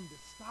to him, to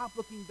stop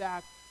looking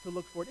back, to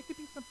look forward. It could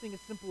be something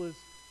as simple as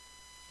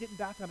getting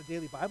back on a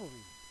daily Bible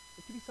reading.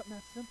 It could be something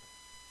that simple.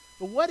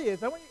 But what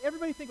is, I want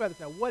everybody to think about this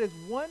now, what is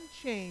one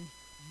change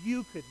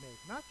you could make?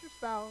 Not your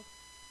spouse.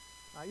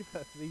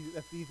 That's the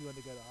easy one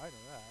to go to. I know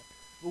that.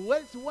 But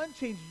what's one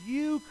change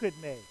you could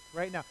make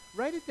right now?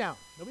 Write it down.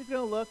 Nobody's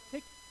going to look.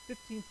 Take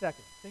 15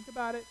 seconds. Think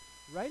about it.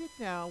 Write it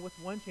down. What's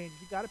one change?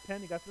 If you got a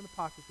pen, you got it in the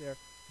pocket there,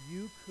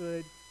 you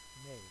could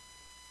make.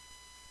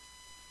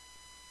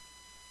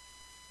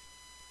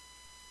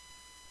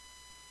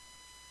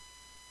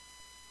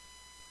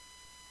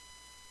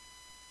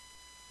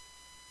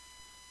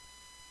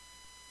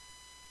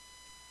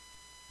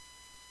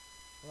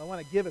 Well, I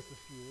want to give us a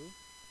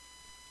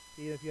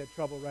few, even if you had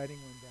trouble writing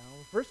one down.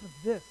 Well, first one's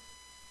this.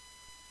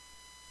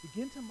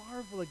 Begin to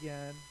marvel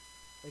again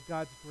at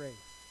God's grace.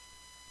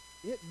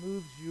 It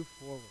moves you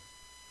forward.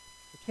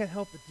 You can't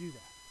help but do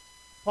that.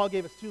 Paul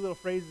gave us two little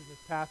phrases in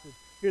this passage.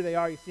 Here they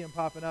are. You see them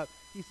popping up.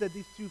 He said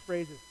these two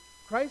phrases.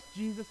 Christ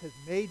Jesus has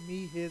made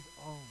me his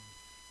own.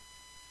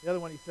 The other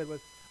one he said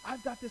was,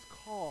 I've got this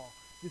call,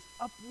 this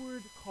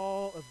upward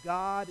call of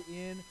God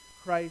in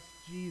Christ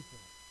Jesus.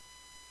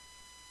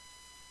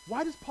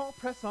 Why does Paul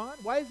press on?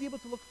 Why is he able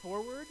to look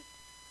forward?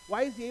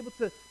 Why is he able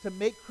to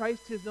make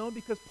Christ his own?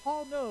 Because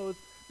Paul knows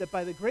that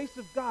by the grace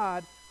of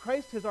God,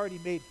 Christ has already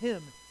made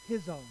him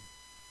his own.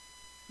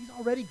 He's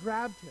already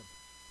grabbed him.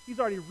 He's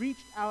already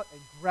reached out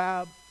and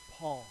grabbed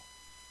Paul.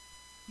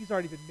 He's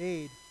already been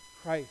made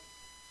Christ.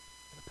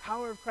 And the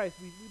power of Christ,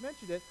 we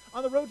mentioned it,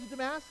 on the road to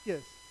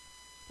Damascus.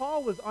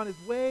 Paul was on his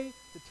way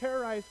to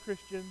terrorize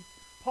Christians.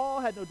 Paul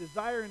had no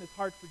desire in his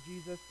heart for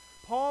Jesus.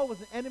 Paul was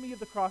an enemy of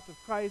the cross of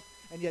Christ,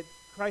 and yet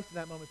Christ in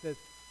that moment says,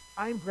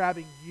 I'm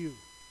grabbing you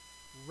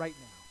right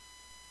now.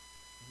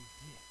 And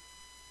he did.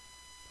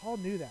 Paul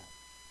knew that.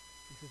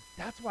 He says,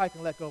 that's why I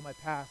can let go of my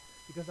past,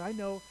 because I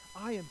know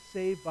I am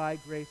saved by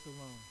grace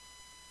alone.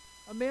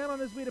 A man on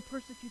his way to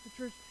persecute the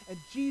church, and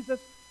Jesus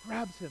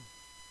grabs him.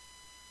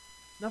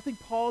 Nothing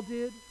Paul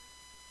did,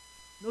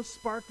 no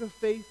spark of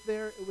faith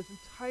there. It was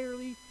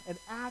entirely an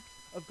act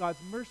of God's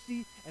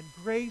mercy and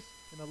grace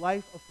in the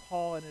life of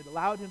Paul, and it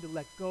allowed him to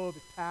let go of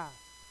his past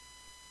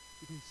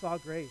because he saw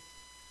grace.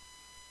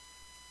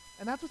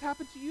 And that's what's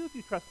happened to you if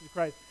you trusted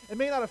Christ. It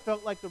may not have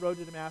felt like the road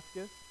to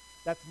Damascus.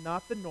 That's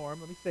not the norm.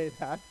 Let me say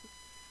that.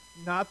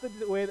 Not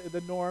the way,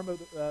 the norm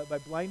of by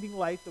blinding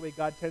light, the way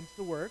God tends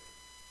to work.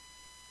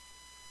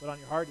 But on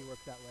your heart, he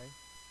works that way.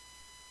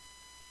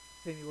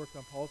 Same he worked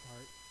on Paul's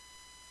heart.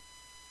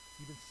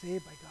 You've been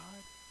saved by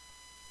God,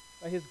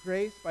 by his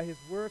grace, by his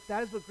work.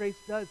 That is what grace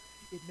does.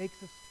 It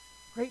makes us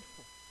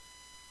grateful.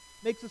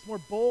 It makes us more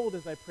bold,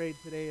 as I prayed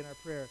today in our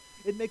prayer.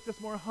 It makes us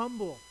more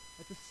humble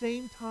at the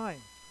same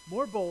time.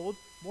 More bold,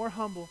 more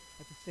humble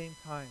at the same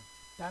time.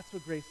 That's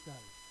what grace does.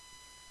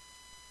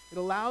 It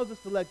allows us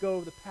to let go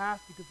of the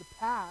past because the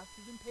past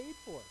has been paid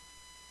for.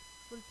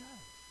 That's what it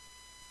does.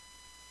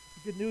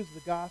 It's the good news of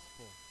the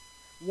gospel.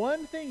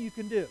 One thing you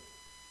can do,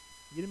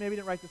 you maybe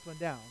didn't write this one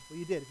down. Well,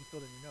 you did if you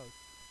filled in your notes,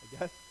 I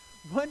guess.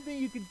 One thing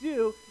you can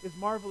do is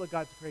marvel at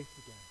God's grace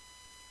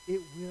again.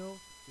 It will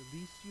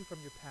release you from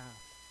your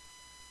past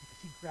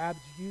because he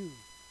grabbed you.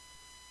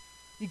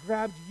 He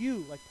grabbed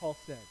you, like Paul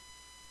said,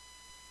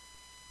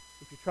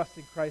 if you're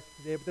trusting Christ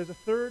today. But there's a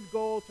third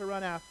goal to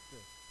run after.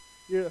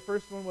 Here, the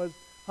first one was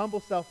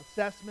humble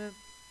self-assessment.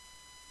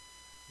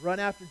 Run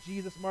after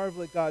Jesus,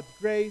 marvel at God's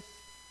grace.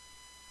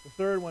 The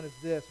third one is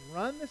this: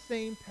 run the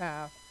same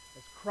path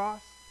as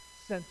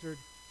cross-centered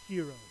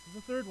heroes. This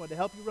is the third one to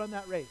help you run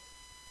that race,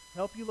 to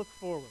help you look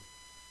forward.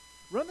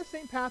 Run the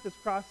same path as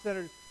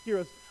cross-centered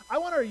heroes. I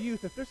want our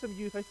youth, if there's some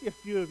youth, I see a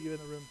few of you in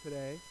the room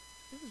today.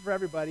 This is for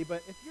everybody,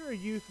 but if you're a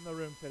youth in the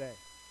room today,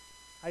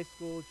 high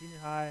school, junior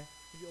high,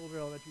 maybe older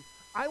elementary,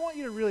 I want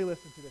you to really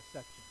listen to this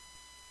section.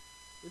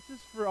 This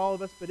is for all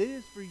of us, but it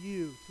is for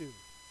you too.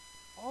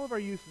 All of our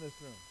youth in this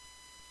room.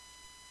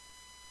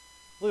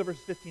 Look at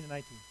verses 15 and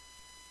 19.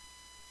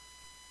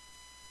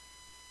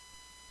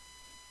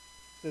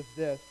 It says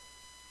this: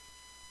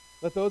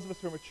 let those of us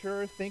who are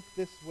mature think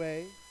this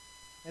way,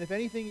 and if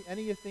in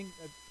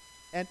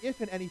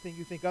anything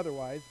you think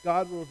otherwise,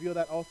 God will reveal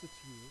that also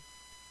to you.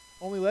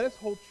 Only let us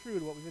hold true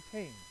to what we've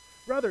attained.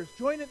 Brothers,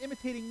 join in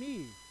imitating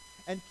me,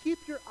 and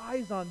keep your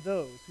eyes on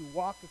those who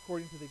walk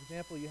according to the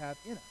example you have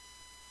in us.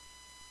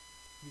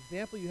 The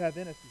example you have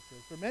in us, he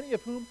says. For many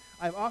of whom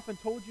I have often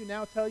told you,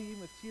 now tell you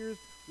with tears,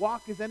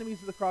 walk as enemies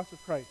of the cross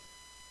of Christ.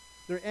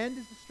 Their end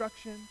is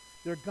destruction.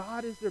 Their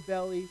God is their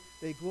belly.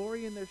 They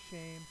glory in their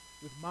shame,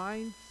 with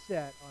minds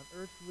set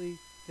on earthly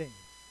things.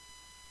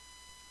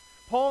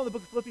 Paul in the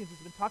book of Philippians has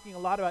been talking a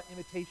lot about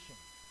imitation.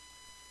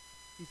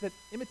 He said,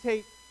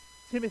 imitate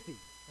Timothy.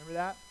 Remember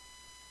that?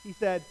 He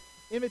said,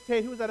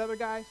 imitate, who was that other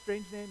guy?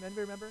 Strange name,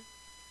 anybody remember?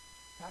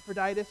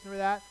 Epaphroditus, remember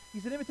that? He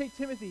said, imitate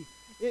Timothy.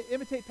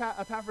 Imitate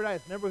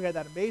Epaphroditus. Remember we had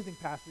that amazing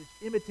passage,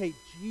 imitate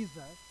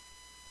Jesus,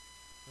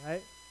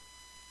 right?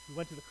 Who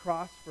went to the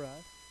cross for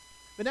us.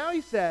 But now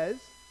he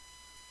says,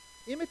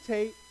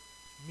 imitate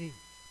me.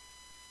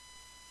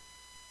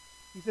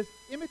 He says,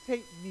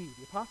 imitate me,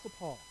 the Apostle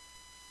Paul,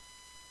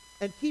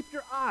 and keep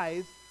your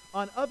eyes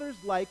on others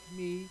like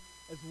me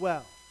as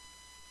well.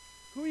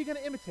 Who are you going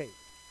to imitate?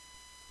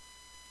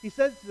 He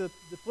says to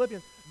the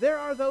Philippians, there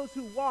are those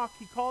who walk,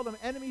 he called them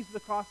enemies of the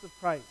cross of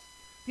Christ.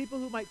 People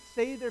who might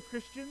say they're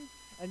Christians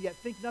and yet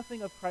think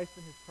nothing of Christ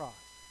and his cross.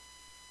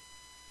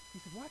 He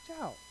said, watch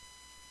out.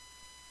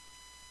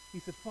 He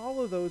said,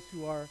 follow those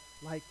who are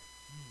like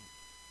me.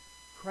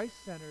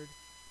 Christ-centered,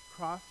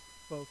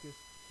 cross-focused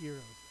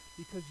heroes.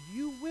 Because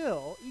you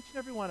will, each and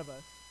every one of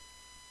us,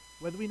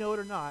 whether we know it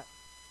or not,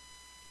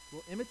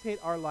 will imitate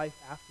our life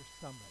after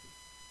somebody.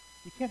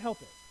 You can't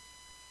help it.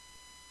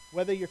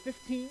 Whether you're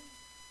 15,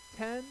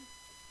 10, or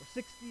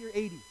 60, or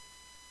 80,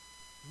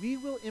 we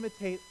will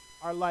imitate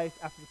our life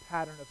after the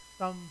pattern of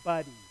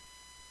somebody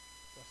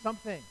or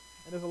something.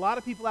 And there's a lot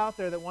of people out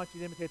there that want you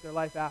to imitate their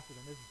life after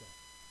them, isn't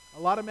there?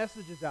 A lot of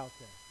messages out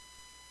there.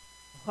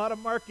 A lot of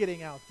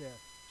marketing out there.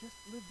 Just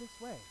live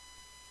this way,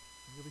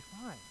 and you'll be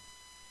fine.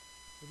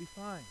 You'll be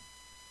fine.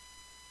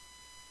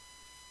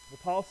 Well,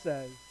 Paul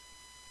says,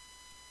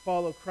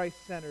 follow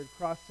Christ-centered,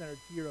 cross-centered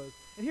heroes.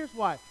 And here's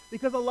why.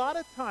 Because a lot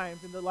of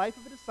times in the life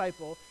of a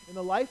disciple, in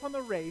the life on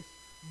the race,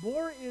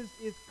 more is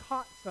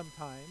caught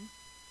sometimes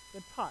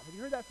than taught. Have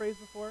you heard that phrase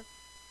before?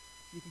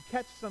 You can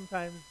catch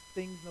sometimes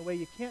things in a way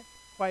you can't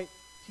quite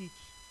teach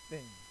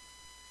things.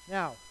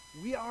 Now,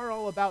 we are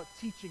all about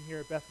teaching here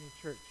at Bethany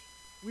Church.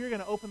 We are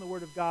going to open the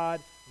Word of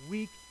God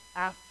week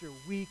after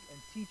week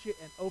and teach it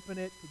and open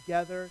it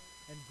together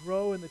and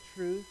grow in the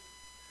truth.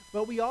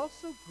 But we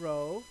also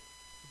grow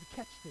as we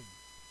catch things,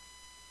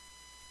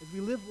 as we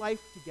live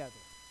life together,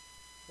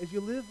 as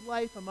you live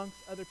life amongst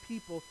other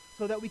people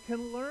so that we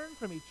can learn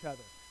from each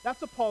other. That's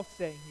what Paul's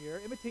saying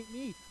here. Imitate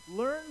me.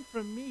 Learn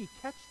from me.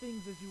 Catch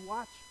things as you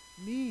watch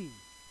me,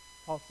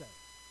 Paul says.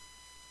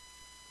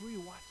 Who are you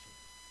watching?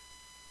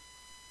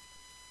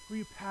 Who are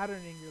you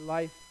patterning your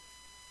life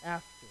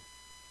after?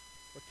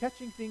 Or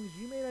catching things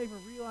you may not even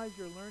realize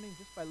you're learning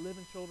just by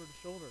living shoulder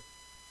to shoulder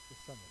with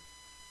somebody.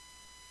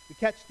 We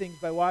catch things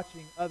by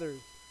watching others.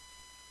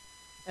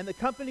 And the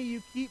company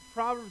you keep,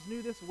 Proverbs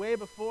knew this way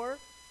before,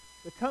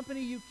 the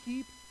company you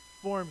keep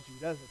forms you,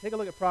 doesn't it? Take a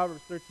look at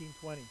Proverbs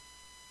 13:20. It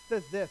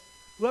says this,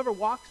 whoever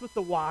walks with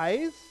the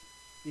wise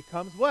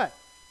becomes what?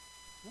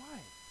 Wise.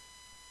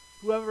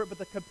 But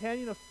the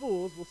companion of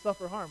fools will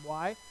suffer harm.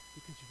 Why?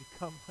 Because you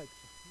become like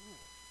the fool.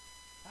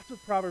 That's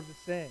what Proverbs is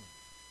saying.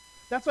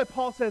 That's why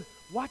Paul says,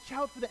 watch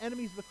out for the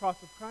enemies of the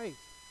cross of Christ.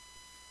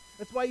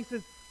 That's why he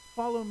says,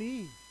 follow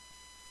me.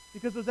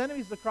 Because those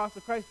enemies of the cross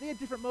of Christ, they had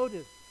different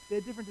motives. They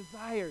had different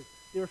desires.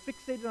 They were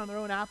fixated on their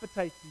own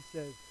appetites, he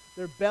says.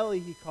 Their belly,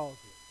 he calls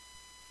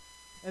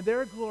it. And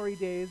their glory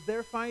days,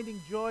 they're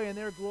finding joy in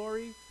their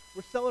glory.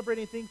 We're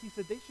celebrating things he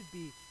said they should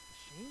be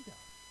ashamed of.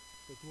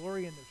 The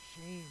glory in their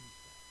shame, he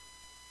said.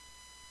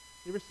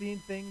 You ever seen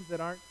things that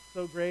aren't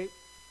so great?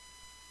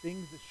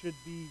 Things that should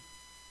be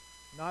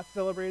not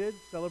celebrated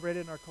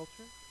in our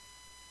culture?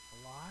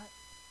 A lot.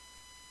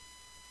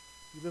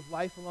 You live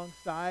life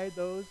alongside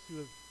those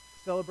who are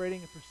celebrating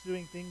and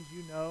pursuing things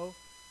you know.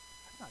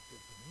 That's not good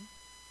for me.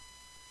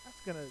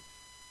 That's going to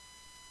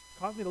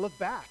cause me to look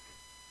back.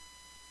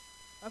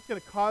 That's going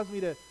to cause me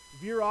to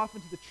veer off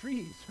into the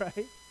trees,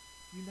 right?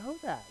 You know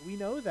that. We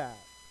know that.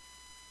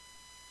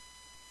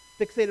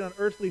 Fixated on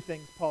earthly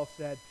things, Paul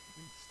said,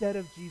 instead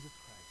of Jesus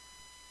Christ.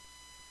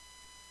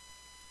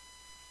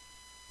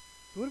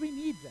 So what do we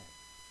need then?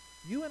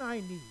 You and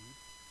I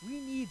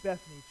need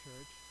Bethany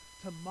Church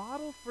to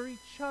model for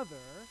each other,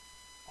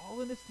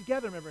 all in this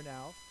together, remember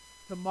now,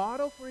 to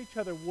model for each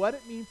other what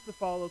it means to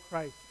follow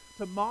Christ,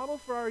 to model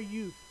for our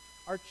youth,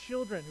 our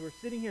children who are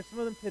sitting here, some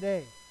of them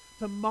today,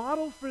 to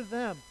model for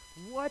them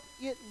what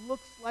it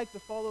looks like to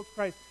follow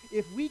Christ.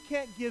 If we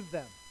can't give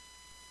them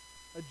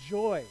a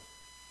joy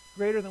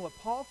greater than what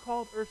Paul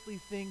called earthly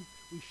things,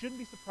 we shouldn't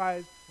be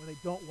surprised when they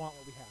don't want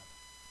what we have.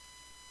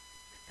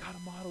 We've got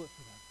to model it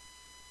for them.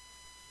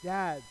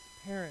 Dads,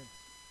 parents,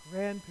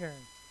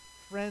 grandparents,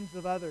 friends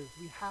of others,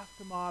 we have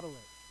to model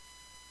it.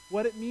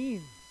 What it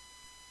means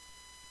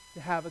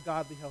to have a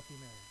godly, healthy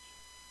marriage.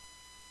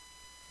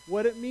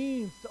 What it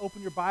means to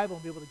open your Bible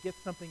and be able to get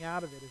something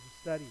out of it as you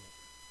study it.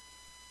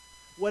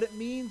 What it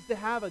means to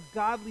have a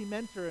godly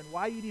mentor and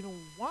why you'd even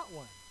want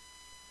one.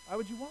 Why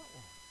would you want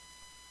one?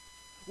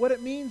 What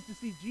it means to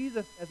see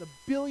Jesus as a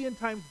billion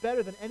times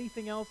better than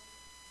anything else,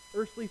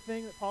 earthly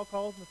thing that Paul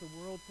calls and that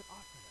the world could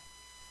offer them.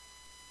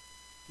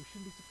 We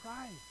shouldn't be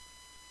surprised.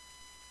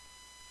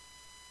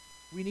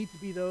 We need to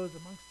be those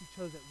amongst each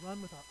other that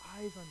run with our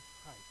eyes on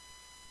Christ,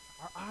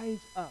 our eyes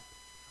up,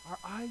 our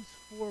eyes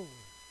forward,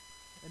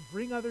 and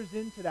bring others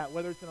into that,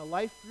 whether it's in a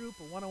life group,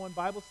 a one-on-one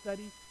Bible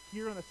study,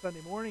 here on a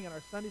Sunday morning in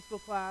our Sunday school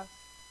class,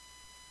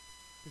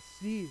 to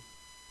see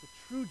the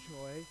true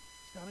joy is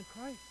found in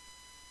Christ.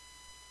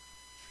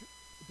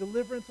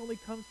 Deliverance only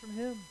comes from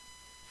him.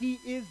 He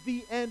is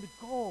the end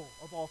goal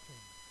of all things.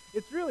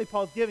 It's really,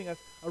 Paul's giving us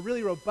a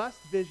really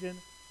robust vision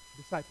of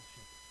discipleship.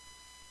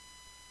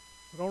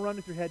 So don't run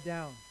with your head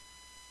down.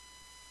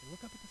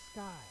 Look up at the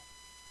sky.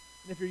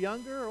 And if you're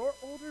younger or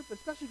older, but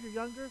especially if you're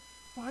younger,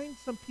 find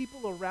some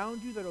people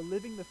around you that are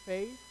living the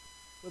faith,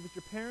 whether it's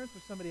your parents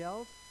or somebody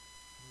else,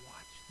 and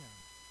watch them.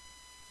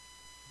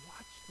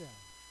 Watch them.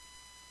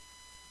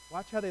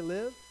 Watch how they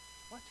live.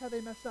 Watch how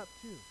they mess up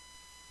too.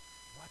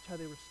 Watch how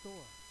they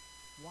restore.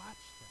 Watch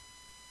them.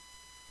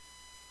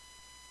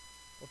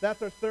 Well, if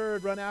that's our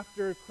third run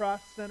after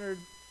cross-centered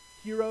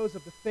heroes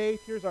of the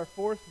faith, here's our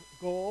fourth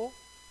goal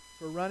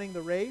for running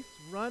the race.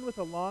 Run with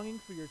a longing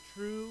for your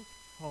true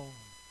home.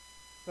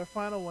 It's our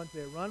final one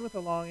today. Run with a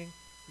longing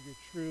for your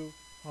true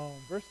home.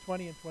 Verse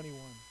 20 and 21.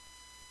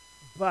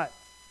 But,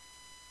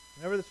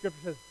 whenever the scripture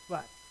says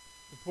but,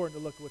 it's important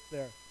to look at what's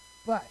there.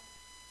 But,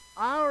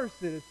 our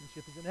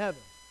citizenship is in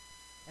heaven,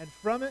 and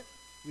from it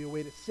we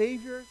await a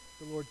Savior,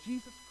 the Lord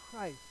Jesus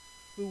Christ,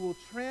 who will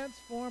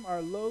transform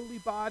our lowly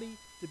body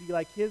to be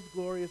like his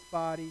glorious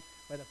body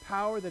by the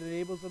power that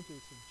enables him to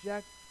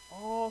subject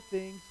all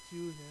things to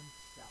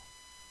himself.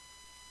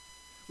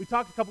 We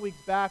talked a couple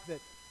weeks back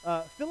that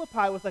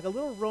Philippi was like a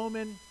little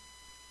Roman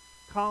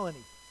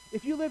colony.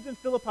 If you lived in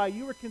Philippi,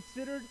 you were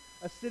considered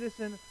a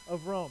citizen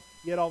of Rome.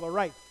 You had all the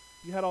rights.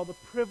 You had all the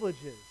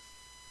privileges.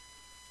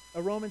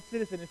 A Roman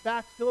citizen. In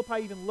fact,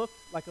 Philippi even looked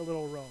like a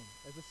little Rome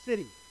as a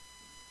city.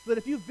 So that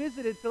if you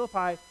visited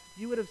Philippi,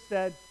 you would have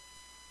said,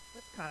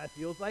 this kind of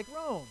feels like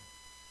Rome.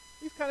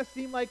 These kind of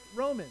seem like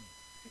Romans.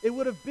 It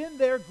would have been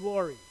their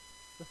glory,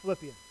 the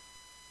Philippians.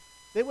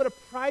 They would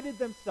have prided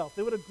themselves.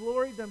 They would have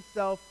gloried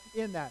themselves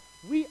in that.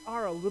 We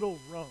are a little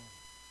Rome.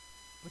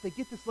 But they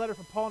get this letter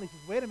from Paul, and he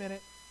says, wait a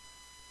minute.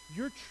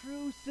 Your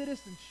true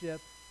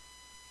citizenship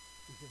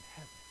is in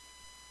heaven.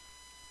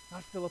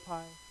 Not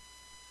Philippi,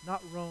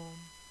 not Rome,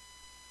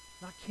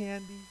 not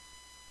Canby,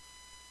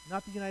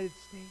 not the United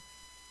States.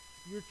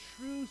 Your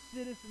true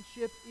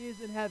citizenship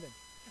is in heaven.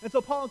 And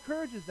so Paul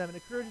encourages them and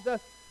encourages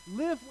us,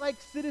 live like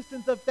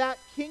citizens of that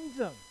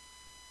kingdom.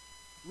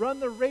 Run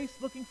the race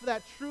looking for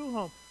that true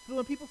home. So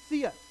when people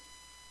see us,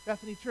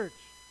 Bethany Church,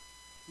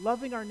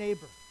 loving our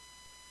neighbor,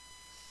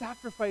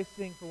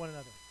 sacrificing for one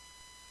another,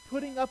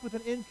 putting up with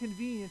an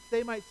inconvenience,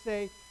 they might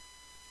say,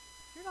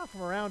 you're not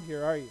from around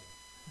here, are you?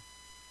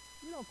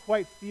 You don't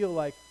quite feel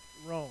like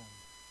Rome.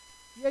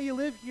 Yeah, you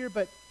live here,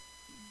 but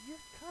you're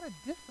kind of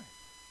different.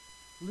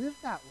 Live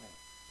that way.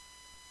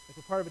 Like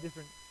we're part of a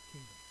different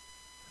kingdom.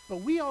 But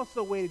we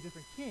also wait a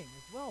different king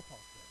as well, Paul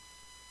says.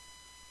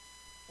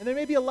 And there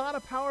may be a lot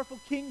of powerful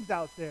kings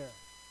out there.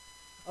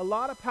 A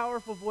lot of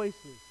powerful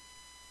voices.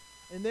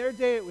 In their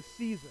day, it was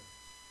Caesar.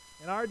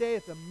 In our day,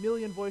 it's a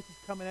million voices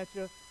coming at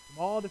you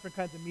from all different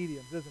kinds of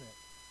mediums, isn't it?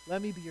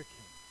 Let me be your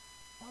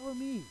king. Follow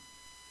me.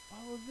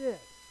 Follow this.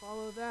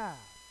 Follow that.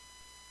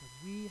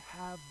 Because we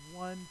have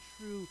one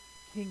true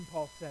king,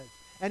 Paul says.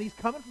 And he's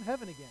coming from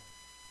heaven again.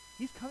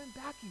 He's coming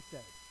back, he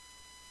says.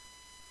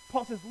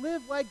 Paul says,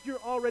 live like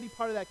you're already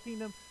part of that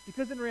kingdom,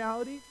 because in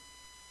reality,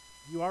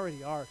 you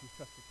already are if you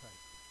trusted Christ.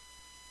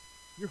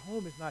 Your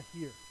home is not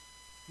here.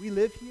 We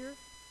live here,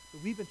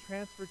 but we've been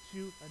transferred to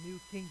a new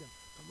kingdom.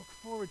 So look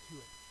forward to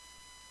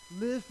it.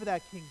 Live for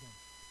that kingdom.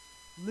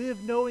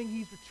 Live knowing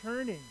he's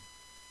returning.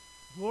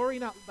 Glory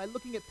not by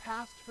looking at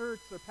past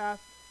hurts or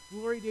past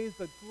glory days,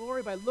 but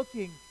glory by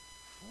looking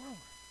forward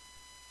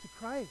to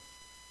Christ,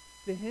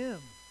 to him.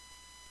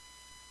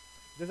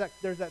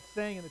 There's that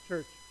saying in the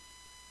church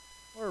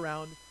or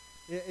around.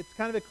 It's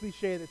kind of a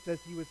cliche that says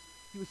he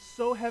was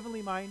so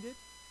heavenly minded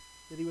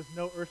that he was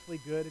no earthly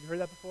good. Have you heard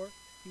that before?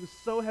 He was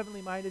so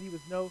heavenly minded he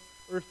was no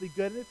earthly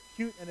good. And it's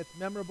cute and it's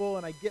memorable,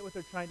 and I get what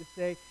they're trying to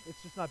say.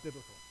 It's just not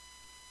biblical.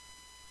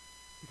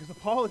 Because what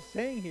Paul is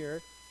saying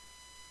here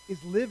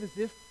is live as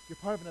if you're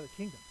part of another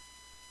kingdom.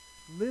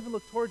 Live and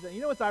look towards it.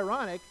 You know what's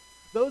ironic?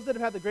 Those that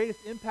have had the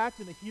greatest impact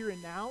in the here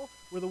and now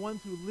were the ones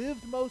who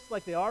lived most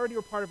like they already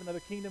were part of another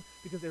kingdom,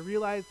 because they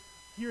realized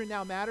here and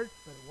now mattered,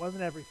 but it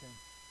wasn't everything.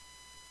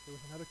 There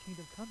was another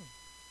kingdom coming.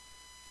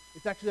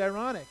 It's actually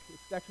ironic.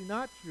 It's actually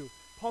not true.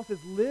 Paul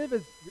says, live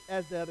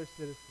as the other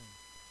citizens.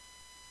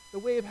 The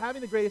way of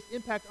having the greatest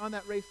impact on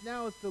that race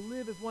now is to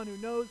live as one who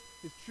knows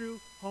his true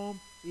home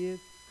is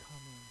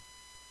coming.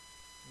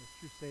 And his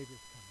true Savior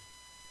is coming.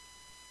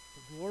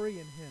 So glory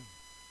in him.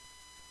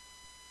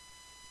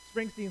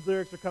 Springsteen's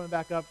lyrics are coming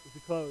back up as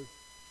we close.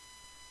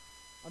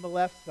 On the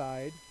left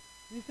side,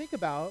 when you think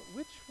about,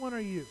 which one are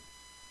you?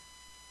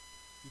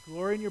 You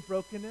glory in your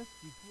brokenness?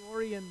 You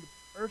glory in the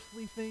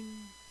earthly things?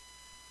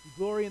 You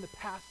glory in the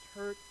past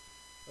hurt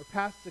or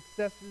past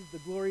successes, the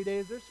glory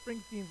days? There's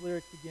Springsteen's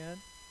lyrics again.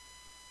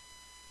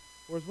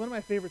 Or as one of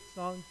my favorite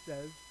songs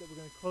says, that we're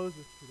going to close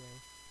with today,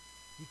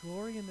 you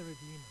glory in the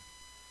Redeemer.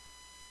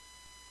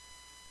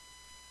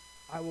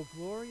 I will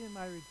glory in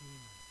my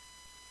Redeemer,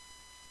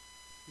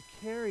 who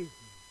carries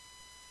me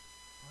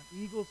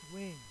on eagle's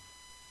wings.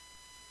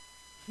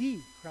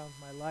 He crowns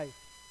my life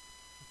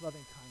with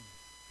loving kindness.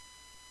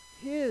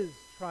 His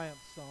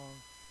triumph song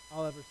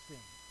I'll ever sing.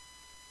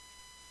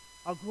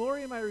 I'll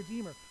glory in my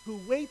Redeemer, who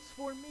waits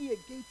for me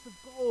at gates of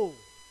gold.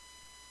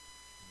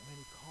 And when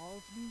he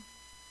calls me,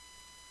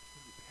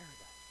 he'll be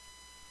paradise.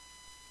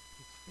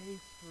 His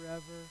face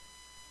forever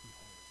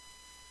behold.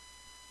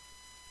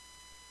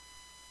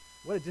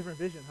 What a different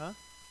vision, huh?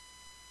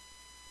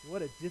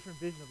 What a different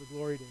vision of the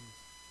glory days.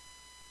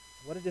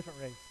 What a different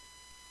race.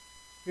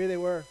 Here they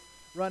were,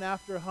 run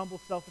after a humble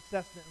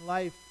self-assessment in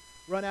life,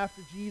 run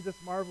after Jesus,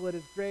 marvel at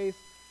his grace,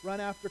 run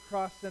after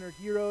cross-centered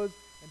heroes,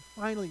 and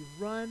finally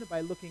run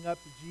by looking up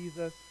to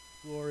Jesus,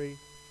 glory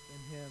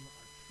in him,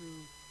 our true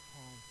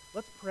home.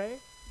 Let's pray,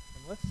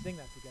 and let's sing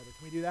that together.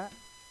 Can we do that?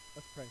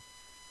 Let's pray.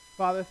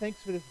 Father,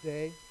 thanks for this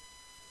day.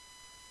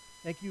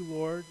 Thank you,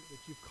 Lord, that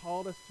you've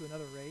called us to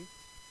another race,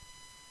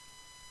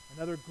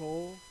 another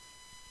goal,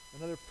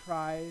 another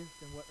prize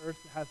than what earth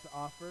has to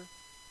offer.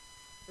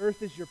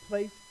 Earth is your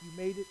place. You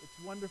made it.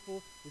 It's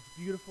wonderful. It's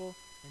beautiful.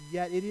 And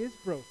yet it is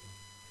broken.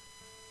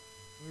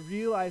 We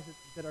realize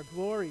that our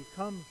glory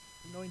comes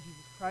from knowing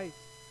Jesus Christ.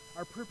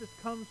 Our purpose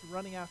comes from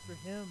running after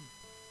him.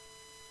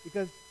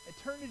 Because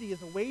eternity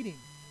is awaiting.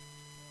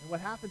 And what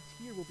happens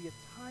here will be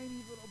a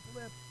tiny little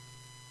blip.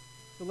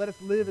 So let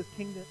us live as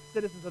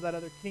citizens of that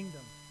other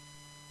kingdom.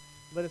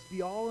 Let us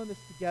be all in this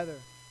together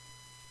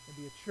and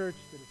be a church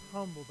that is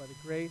humbled by the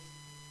grace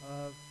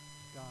of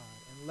God.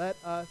 And let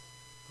us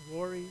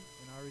glory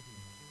in our Redeemer.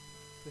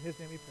 In his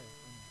name we pray.